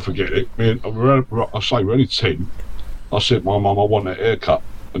 I'll never forget it. I say, we're only 10. I said, my mum, I want that haircut.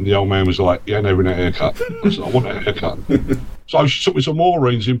 And the old man was like, you ain't having that haircut. I said, I want that haircut. So she took me to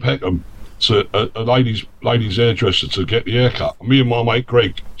Maureen's in Peckham to a ladies' hairdresser to get the haircut. And me and my mate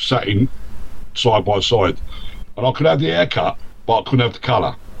Greg sat in side by side. And I could have the haircut, but I couldn't have the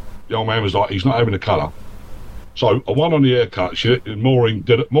colour. The old man was like, he's not having the colour. So I won on the haircut. Maureen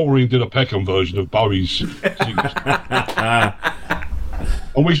did a Peckham version of Bowie's singers.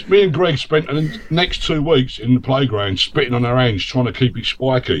 And me and Greg spent the next 2 weeks in the playground spitting on our hands trying to keep it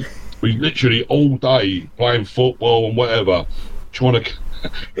spiky. We literally all day playing football and whatever, trying to.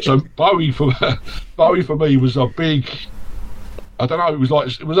 So Bowie for me was a big. I don't know. It was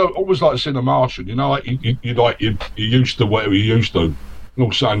almost like seeing a Martian. You know, like you're used to whatever you're used to, and all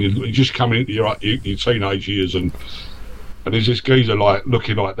of a sudden you're just coming into your teenage years and there's this geezer like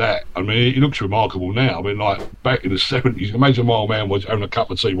looking like that. I mean, he looks remarkable now. I mean, like back in the 70s, imagine my old man was having a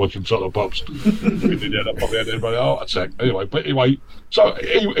cup of tea watching Top of the Pops. Probably had everybody heart attack. Anyway, so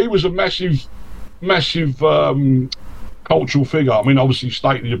he was a massive cultural figure. I mean, obviously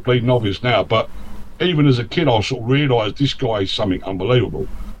stating the bleeding obvious now, but even as a kid, I sort of realised this guy is something unbelievable.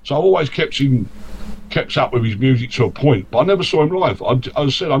 So I've always kept up with his music to a point, but I never saw him live. As I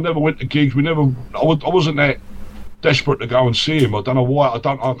said, I never went to gigs. I wasn't that desperate to go and see him. I don't know why. I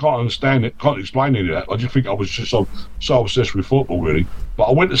can't understand it. Can't explain any of that. I just think I was just so obsessed with football, really. But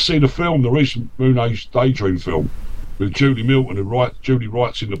I went to see the film, the recent Moon Age Daydream film, with Julie Milton, Julie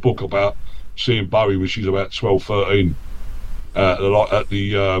writes in the book about seeing Bowie when she's about 12, 13, at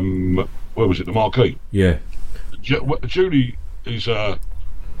the where was it? The Marquee. Yeah. Julie is a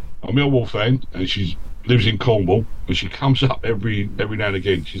Millwall fan, and she's lives in Cornwall, and she comes up every now and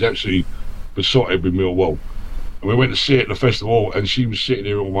again. She's absolutely besotted with Millwall. And we went to see it at the festival, and she was sitting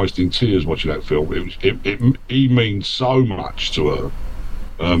there almost in tears watching that film. He means so much to her.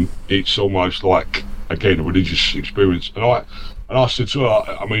 It's almost like, again, a religious experience. And I said to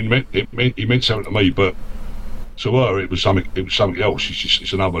her, I mean, he meant something to me, but to her it was something else.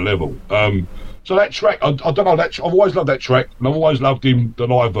 It's another level. So that track, I don't know. I've always loved that track, and I've always loved the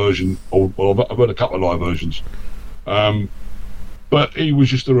live version. I've heard a couple of live versions. But he was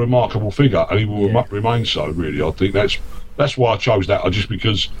just a remarkable figure, and he will remain so. Really, I think that's why I chose that. Just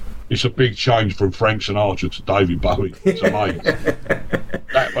because it's a big change from Frank Sinatra to David Bowie to me.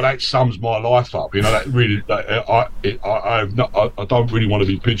 That sums my life up. You know, that really. I don't really want to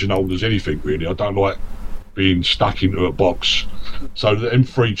be pigeonholed as anything. Really, I don't like being stuck into a box. So them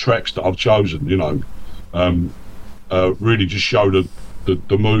 3 tracks that I've chosen, you know, really just show the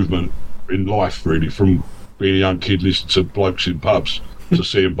movement in life, really, from being a young kid listening to blokes in pubs to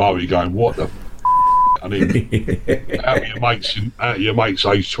seeing Bowie going, what the and then out of your mates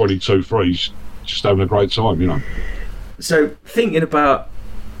age 22, 3, just having a great time, you know. So thinking about,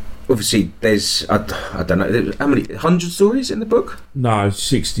 obviously there's I don't know how many 100 stories in the book. No,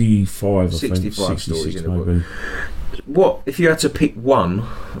 65. 65 stories in the maybe. book. What if you had to pick one?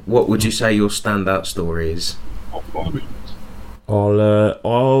 What would you say your standout story is? The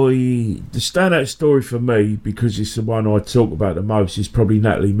standout story for me, because it's the one I talk about the most, is probably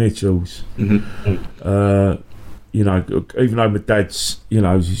Natalie Mitchell's. Mm-hmm. You know, even though my dad's, you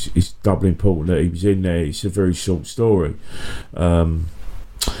know, it's doubly important that he was in there, it's a very short story. But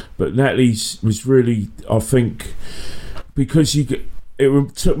Natalie's was really, I think, because it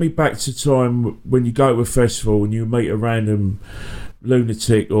took me back to time when you go to a festival and you meet a random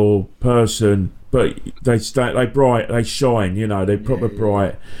lunatic or person, but they shine, you know, they're proper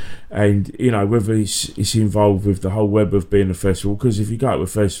bright. And, you know, whether it's involved with the whole web of being a festival, because if you go to a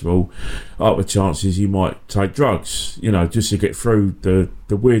festival, up the chances you might take drugs, you know, just to get through the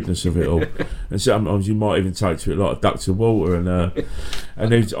weirdness of it all. And sometimes you might even take to it like a duck to water. And I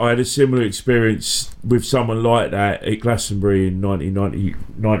had a similar experience with someone like that at Glastonbury in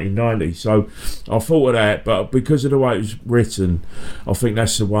 1990. So I thought of that, but because of the way it was written, I think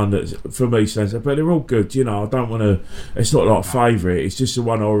that's the one that for me stands out. But they're all good, you know. I don't want to, it's not like favourite, it's just the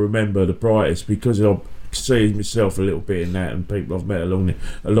one I remember the brightest, because I see myself a little bit in that and people I've met along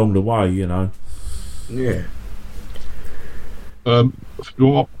the way, you know. Yeah. You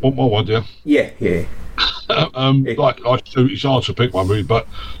want more idea? Yeah. It's hard to pick one really, but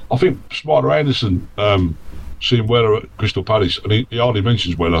I think Spider Anderson seeing Weller at Crystal Palace, and he hardly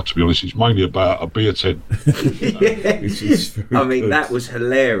mentions Weller, to be honest. It's mainly about a beer tent. I mean, that was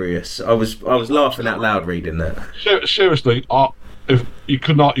hilarious. I was laughing out loud reading that. Seriously, if you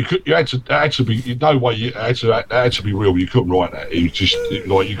could not, you had to be. No way, it had to be real. You couldn't write that. It was just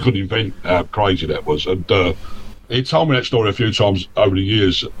like you couldn't invent how crazy that was. And he told me that story a few times over the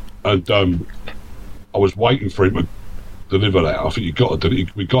years, and I was waiting for him to deliver that. I think we got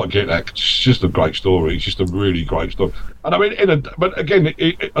to get that. It's just a great story. It's just a really great story. And I mean, but again,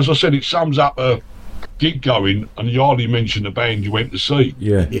 as I said, it sums up a gig going, and you hardly mention the band you went to see.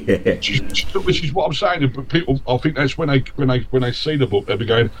 Yeah. Which is what I'm saying. But people, I think that's when they see the book, they'll be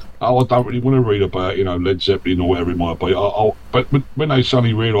going, "Oh, I don't really want to read about, you know, Led Zeppelin or whatever it might be." But when they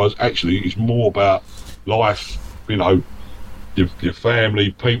suddenly realise actually it's more about life, you know, your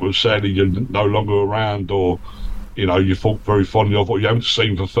family, people sadly you're no longer around, or you know, you thought very fondly of, what you haven't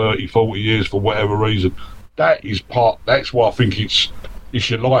seen for 30, 40 years for whatever reason. That's why I think it's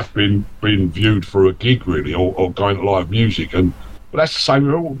your life being viewed through a gig, really, or going to live music. But that's the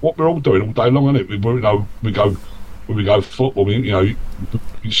same what we're all doing all day long, isn't it? We go football, you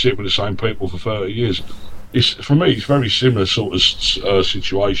sit with the same people for 30 years. For me, it's very similar sort of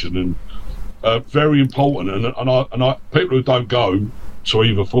situation, and very important. And people who don't go to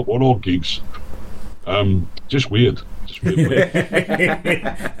either football or gigs, just weird. Can't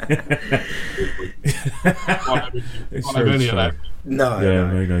have any of that. No.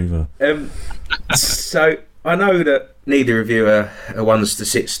 Me neither. So I know that neither of you are ones to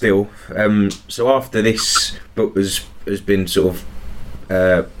sit still. So after this book has been sort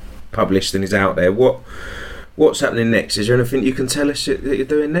of published and is out there, what's happening next? Is there anything you can tell us that you're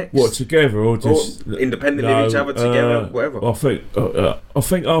doing next? What, together or just independently of each other, together, whatever? I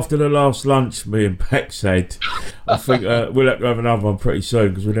think after the last lunch me and Pax had, I think we'll have to have another one pretty soon,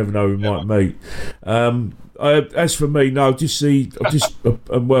 because we never know who we might meet. As for me, no, I'm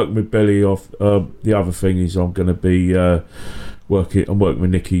working with Billy off. The other thing is I'm going to be I'm working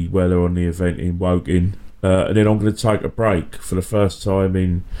with Nicky Weller on the event in Woking. and then I'm going to take a break for the first time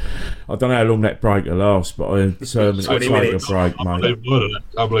in. I don't know how long that break will last, but I'm determined to take a break, mate.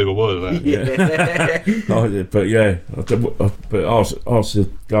 I believe a word of that. Yeah. But yeah, but ask the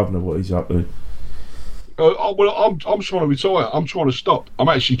governor what he's up to. Well, I'm trying to retire. I'm trying to stop.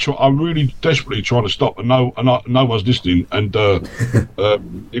 I'm really desperately trying to stop, and no one's listening, and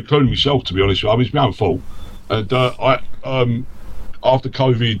including myself, to be honest with you. I mean, it's my own fault. And after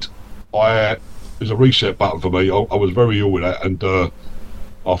COVID, there's a reset button for me. I was very ill with that, and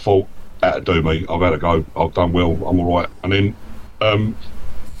I thought, that'll do me. I've had a go. I've done well. I'm all right. And then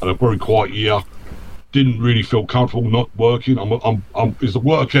had a very quiet year. Didn't really feel comfortable not working. It's the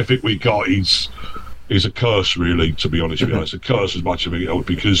work ethic we got is a curse, really, to be honest with you. It's a curse as much as anything else,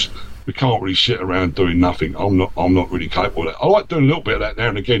 because we can't really sit around doing nothing. I'm not really capable of that. I like doing a little bit of that now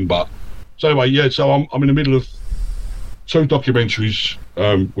and again, but so anyway, yeah. So I'm in the middle of 2 documentaries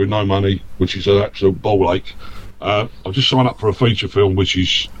with no money, which is an absolute ball ache. I've just signed up for a feature film, which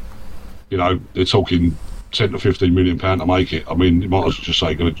is, they're talking 10 to 15 million pound to make it. I mean, you might as well just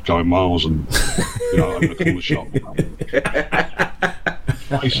say going miles and open a corner shop.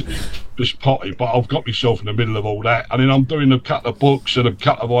 Basically, just potty. But I've got myself in the middle of all that, and then I'm doing a couple of books and a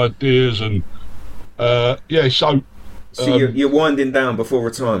couple of ideas, and So you're winding down before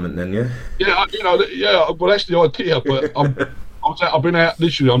retirement, then, yeah? Yeah, Well, that's the idea. But I've been out.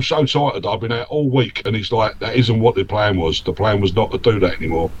 Literally, I'm so tired. I've been out all week, and it's like that isn't what the plan was. The plan was not to do that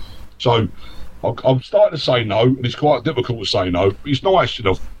anymore. So I'm starting to say no, and it's quite difficult to say no. It's nice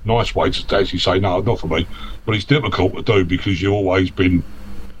way to actually say no, not for me, but it's difficult to do because you've always been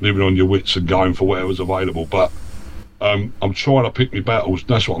living on your wits and going for whatever's available. But I'm trying to pick my battles.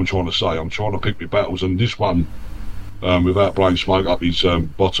 That's what I'm trying to say. I'm trying to pick my battles, and this one, without blowing smoke up his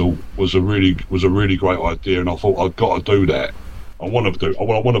bottle, was a really great idea, and I thought I've got to do that. I want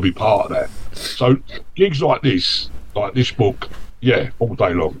to be part of that. So gigs like this book, yeah, all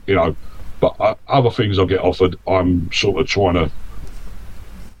day long, But other things I get offered, I'm sort of trying to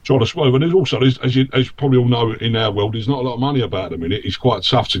swerve. And there's also, as you probably all know, in our world, there's not a lot of money about at the minute. It's quite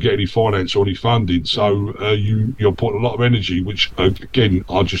tough to get any finance or any funding. So you're putting a lot of energy, which, again,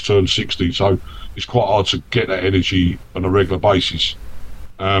 I just turned 60, so it's quite hard to get that energy on a regular basis.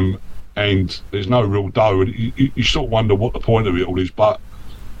 And there's no real dough. And you sort of wonder what the point of it all is, but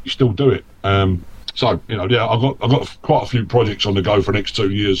you still do it. So I've got quite a few projects on the go for the next 2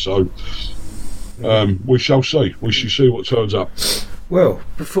 years. So we shall see. We shall see what turns up. Well,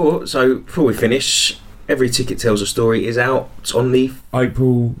 before we finish, Every Ticket Tells a Story is out on the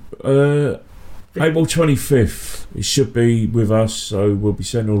April 25th. It should be with us, so we'll be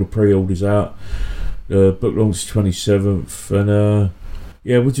sending all the pre-orders out. Book launch 27th, and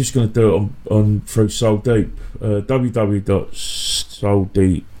we're just going to do it on through Soul Deep.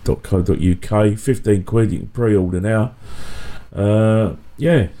 www.souldeep.co.uk. 15 quid. You can pre-order now. I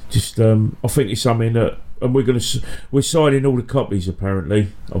think it's something that, and we're signing all the copies, apparently,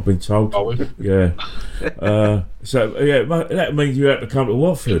 I've been told. Oh, we? Yeah. That means you have to come to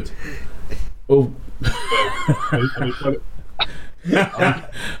Watford. Well, I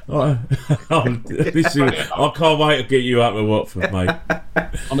can't wait to get you up to Watford, mate.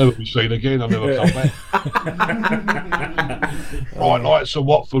 I'll never be seen again. I'll never come back. Bright lights of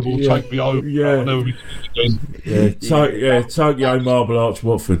Watford will take me over. Yeah. I'll never be seen again. Tokyo Marble Arch,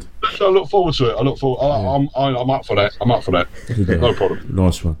 Watford. So I look forward to it. I'm up for that. No problem.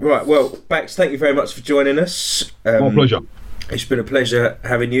 Nice one. Right, well, Bax, thank you very much for joining us. My pleasure. It's been a pleasure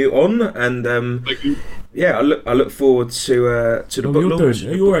having you on, and thank you. Yeah, I look forward to the book launch.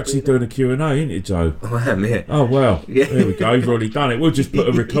 You're actually doing a Q&A, ain't you, Joe? I am, yeah. Oh, well. Yeah. There we go. You've already done it. We'll just put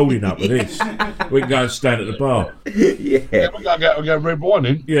a recording up of this. We can go and stand at the bar. Yeah. We'll go red wine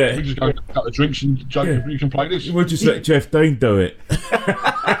in. Yeah. We just go get a couple of drinks and Joe, you can play this. We'll just let Jeff Dean do it.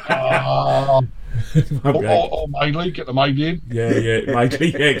 Or Maidley, get the Maidley in. Get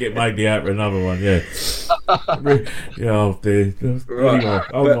Maidley out for another one, yeah. Oh dear. Right. Anyway,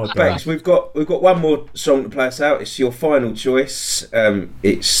 but Bax, we've got one more song to play us out. It's your final choice. I'll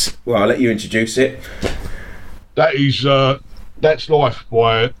let you introduce it. That is That's Life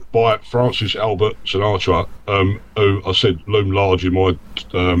by Francis Albert Sinatra, who I said loomed large in my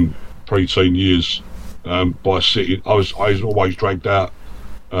pre-teen years by sitting. I was always dragged out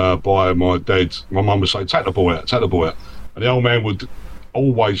by my dad. My mum would say, take the boy out. And the old man would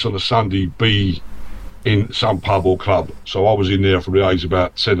always on a Sunday be in some pub or club. So I was in there from the age of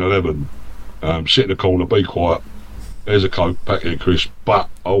about 10, 11, sit in the corner, be quiet. There's a Coke, packet of crisps, but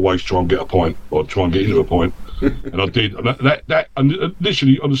I always try and get a pint, or try and get into a point. And I did. And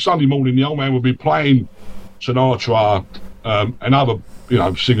literally on a Sunday morning, the old man would be playing Sinatra and other,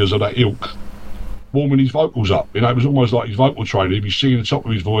 singers of that ilk. warming his vocals up. You know, it was almost like his vocal training. He'd be singing the top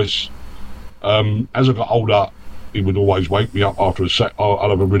of his voice. As I got older, he would always wake me up after I'd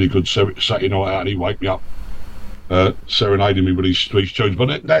have a really good Saturday night out, and he'd wake me up, serenading me with these tunes.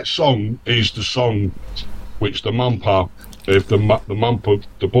 But that song is the song which the Mumper,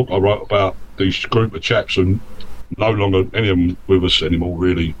 the book I wrote about these group of chaps, and no longer any of them with us anymore,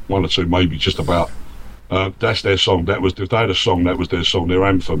 really. One or two maybe, just about. That's their song. If they had a song, that was their song, their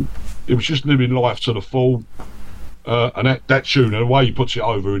anthem. It was just living life to the full. And that tune, and the way he puts it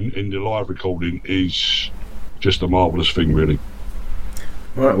over in the live recording, is just a marvellous thing, really.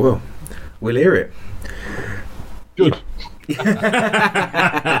 Right, well, we'll hear it. Good.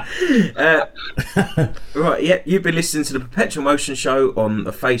 Right, yeah, you've been listening to the Perpetual Motion Show on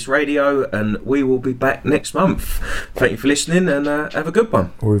the Face Radio, and we will be back next month. Thank you for listening, and have a good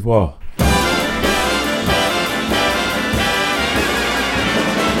one. Au revoir.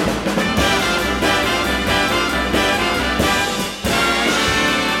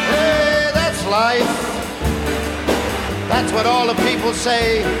 That's what all the people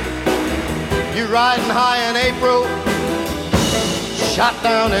say. You riding high in April, shot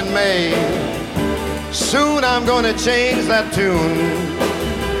down in May. Soon I'm gonna change that tune.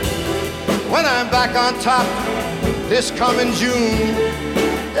 When I'm back on top this coming June.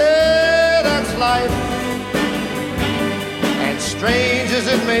 Yeah, that's life. And strange as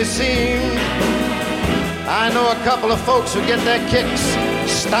it may seem, I know a couple of folks who get their kicks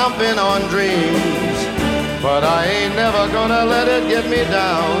stomping on dreams. But I ain't never gonna let it get me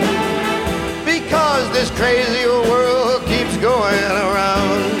down, because this crazy old world keeps going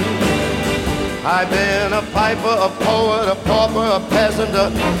around. I've been a piper, a poet, a pauper, a peasant, a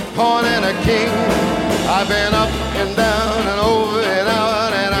pawn and a king. I've been up and down and over and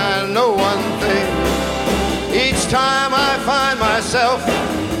out, and I know one thing. Each time I find myself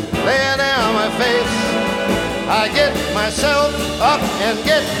laying down my face, I get myself up and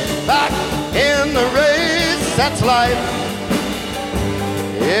get back in the race. That's life.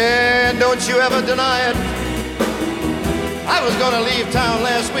 Yeah, don't you ever deny it. I was gonna leave town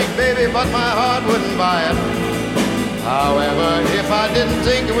last week, baby, but my heart wouldn't buy it. However, if I didn't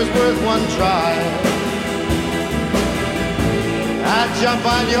think it was worth one try, I'd jump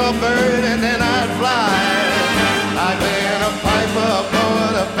on your bird and then I'd fly. I've been a piper, a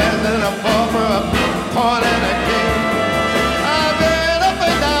poet, a peasant, a pauper, a pawn and a king. I've been up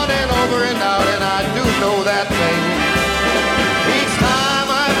and down and over and out, and I do know that thing. Each time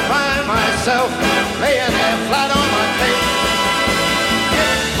I find myself laying there flat on my face,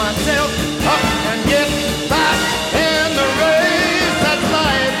 get myself up and get back in the race. That's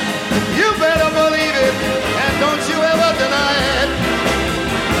life. You better believe it, and don't you ever deny it.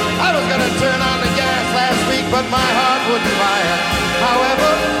 I was gonna turn on the gas last week, but my heart wouldn't buy it.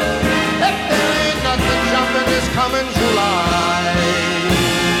 However, if there ain't nothing jumping this coming July.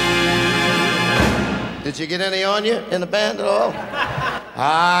 Did you get any on you in the band at all?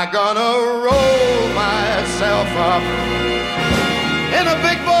 I'm gonna roll myself up in a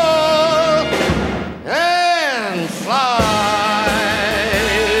big ball and fly.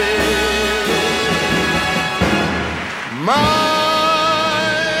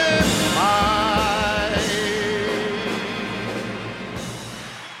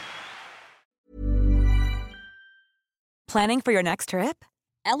 Planning for your next trip?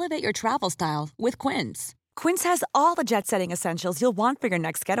 Elevate your travel style with Quince. Quince has all the jet-setting essentials you'll want for your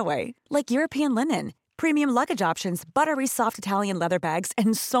next getaway, like European linen, premium luggage options, buttery soft Italian leather bags,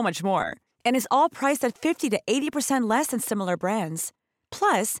 and so much more. And is all priced at 50 to 80% less than similar brands.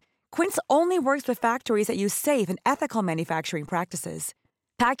 Plus, Quince only works with factories that use safe and ethical manufacturing practices.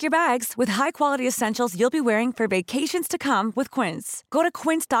 Pack your bags with high-quality essentials you'll be wearing for vacations to come with Quince. Go to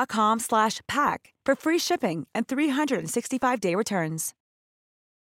quince.com/pack for free shipping and 365-day returns.